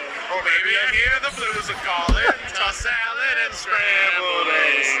 Oh, baby, I hear the blues are calling. Toss salad and scrambled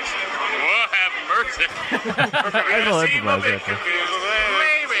eggs. Oh, have mercy. I know that's about it.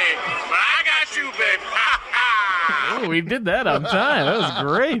 Baby, but I got you, baby. Ha, ha. Oh, we did that on time. That was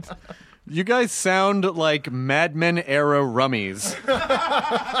great. You guys sound like Mad Men era rummies.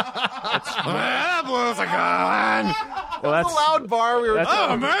 Blues are calling. Well, that's a loud bar. We were.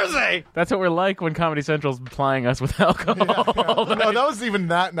 Oh, mercy! That's what we're like when Comedy Central's plying us with alcohol. No, that was even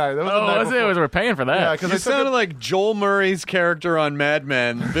that night. That was the night was it? before. We're paying for that. Yeah, because You sounded like Joel Murray's character on Mad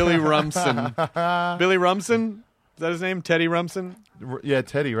Men, Billy Rumson. Billy Rumson? Is that his name? Teddy Rumson? Yeah,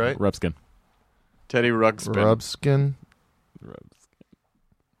 Teddy, right? Rubskin. Teddy Ruxpin. Rubskin.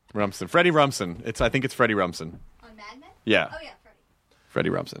 Rumson. Freddie Rumson. I think it's Freddie Rumson. On Mad Men? Yeah. Oh, yeah, Freddie Freddie.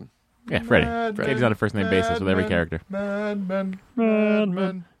 Rumson. Yeah, Freddie. Mad Freddie's Men, on a first name basis with every character. Mad Men, Mad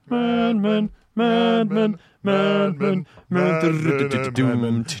Men, Mad Men, Mad Men, Mad Men, Mad Men, Mad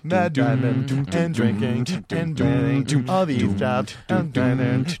Men, and drinking, and drinking, all these jobs, and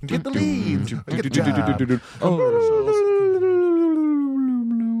dining, get the leads, get the job.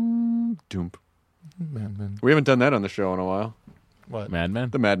 Doomp. Mad Men. We haven't done that on the show in a while. What? Mad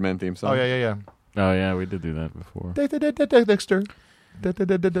Men? The Mad Men theme song. Oh, yeah. Oh, yeah, we did do that before. Dexter.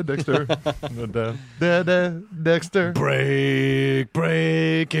 Dexter. Dexter. Breaking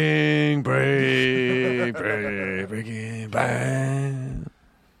bad.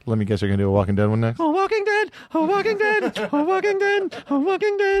 Let me guess, you're going to do a Walking Dead one next? A Walking Dead, a Walking Dead, a Walking Dead, a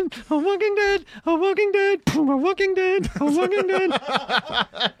Walking Dead, a Walking Dead, a Walking Dead, a Walking Dead, a Walking Dead.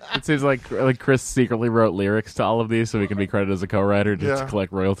 It seems like Chris secretly wrote lyrics to all of these so he can be credited as a co-writer to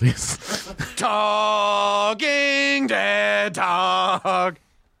collect royalties. Talking Dead, dog.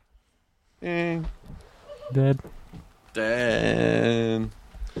 Dead.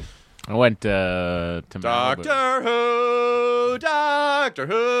 I went to Malibu. Doctor Who, Doctor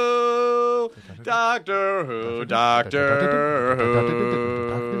Who, Doctor Who, Doctor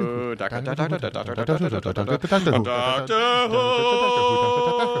Who, Doctor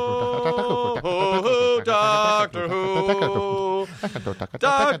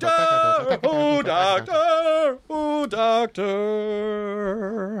Who, Doctor Who, Doctor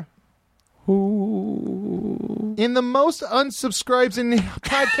Who. In the most unsubscribes in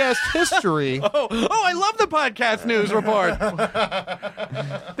podcast history. Oh, I love the podcast news report.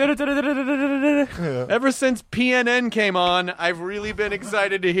 Ever since PNN came on, I've really been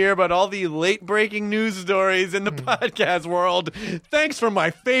excited to hear about all the late-breaking news stories in the podcast world. Thanks for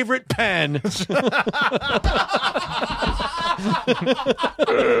my favorite pen.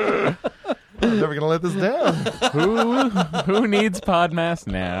 I'm never going to let this down. Who needs Podmas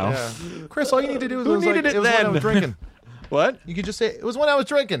now? Yeah. Chris, all you need to do is Who it was needed it when I then? was drinking. What? You could just say, it was when I was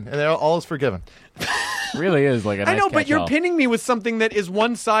drinking, and then all is forgiven. Really is like a nice I know, but you're catch-all. pinning me with something that is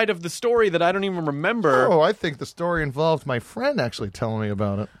one side of the story that I don't even remember. Oh, I think the story involved my friend actually telling me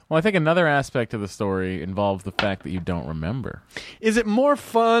about it. Well, I think another aspect of the story involves the fact that you don't remember. Is it more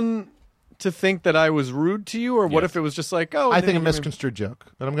fun to think that I was rude to you, or what Yes. if it was just like, oh, I then think a you- misconstrued joke.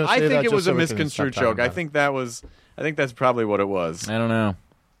 And I'm going to say I that think it just was so a we can stop misconstrued talking joke. I about think that's probably what it was. I don't know.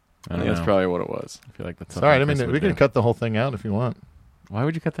 I think that's probably what it was. I feel like that's it. something All right, I Chris mean, would we can do. cut the whole thing out if you want. Why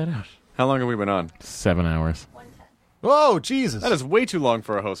would you cut that out? How long have we been on? 7 hours. Oh, Jesus. That is way too long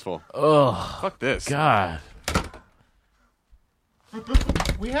for a hostful. Oh, Fuck this. God.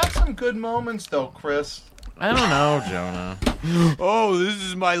 We have some good moments, though, Chris. I don't know, Jonah. Oh, this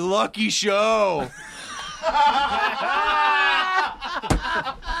is my lucky show.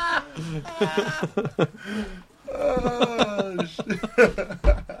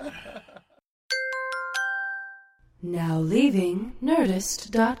 Now leaving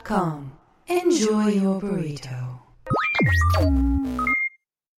Nerdist.com. Enjoy your burrito.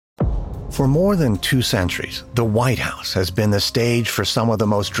 For more than 2 centuries, the White House has been the stage for some of the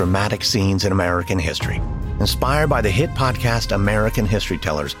most dramatic scenes in American history. Inspired by the hit podcast American History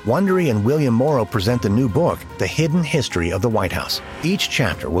Tellers, Wondery and William Morrow present the new book, The Hidden History of the White House. Each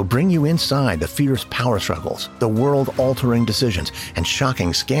chapter will bring you inside the fierce power struggles, the world-altering decisions, and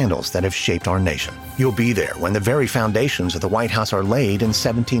shocking scandals that have shaped our nation. You'll be there when the very foundations of the White House are laid in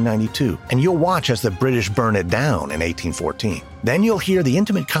 1792, and you'll watch as the British burn it down in 1814. Then you'll hear the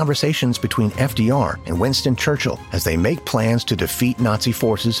intimate conversations between FDR and Winston Churchill as they make plans to defeat Nazi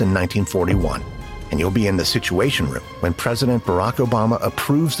forces in 1941. And you'll be in the Situation Room when President Barack Obama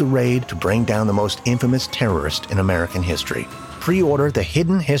approves the raid to bring down the most infamous terrorist in American history. Pre-order The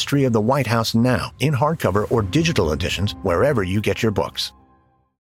Hidden History of the White House now in hardcover or digital editions wherever you get your books.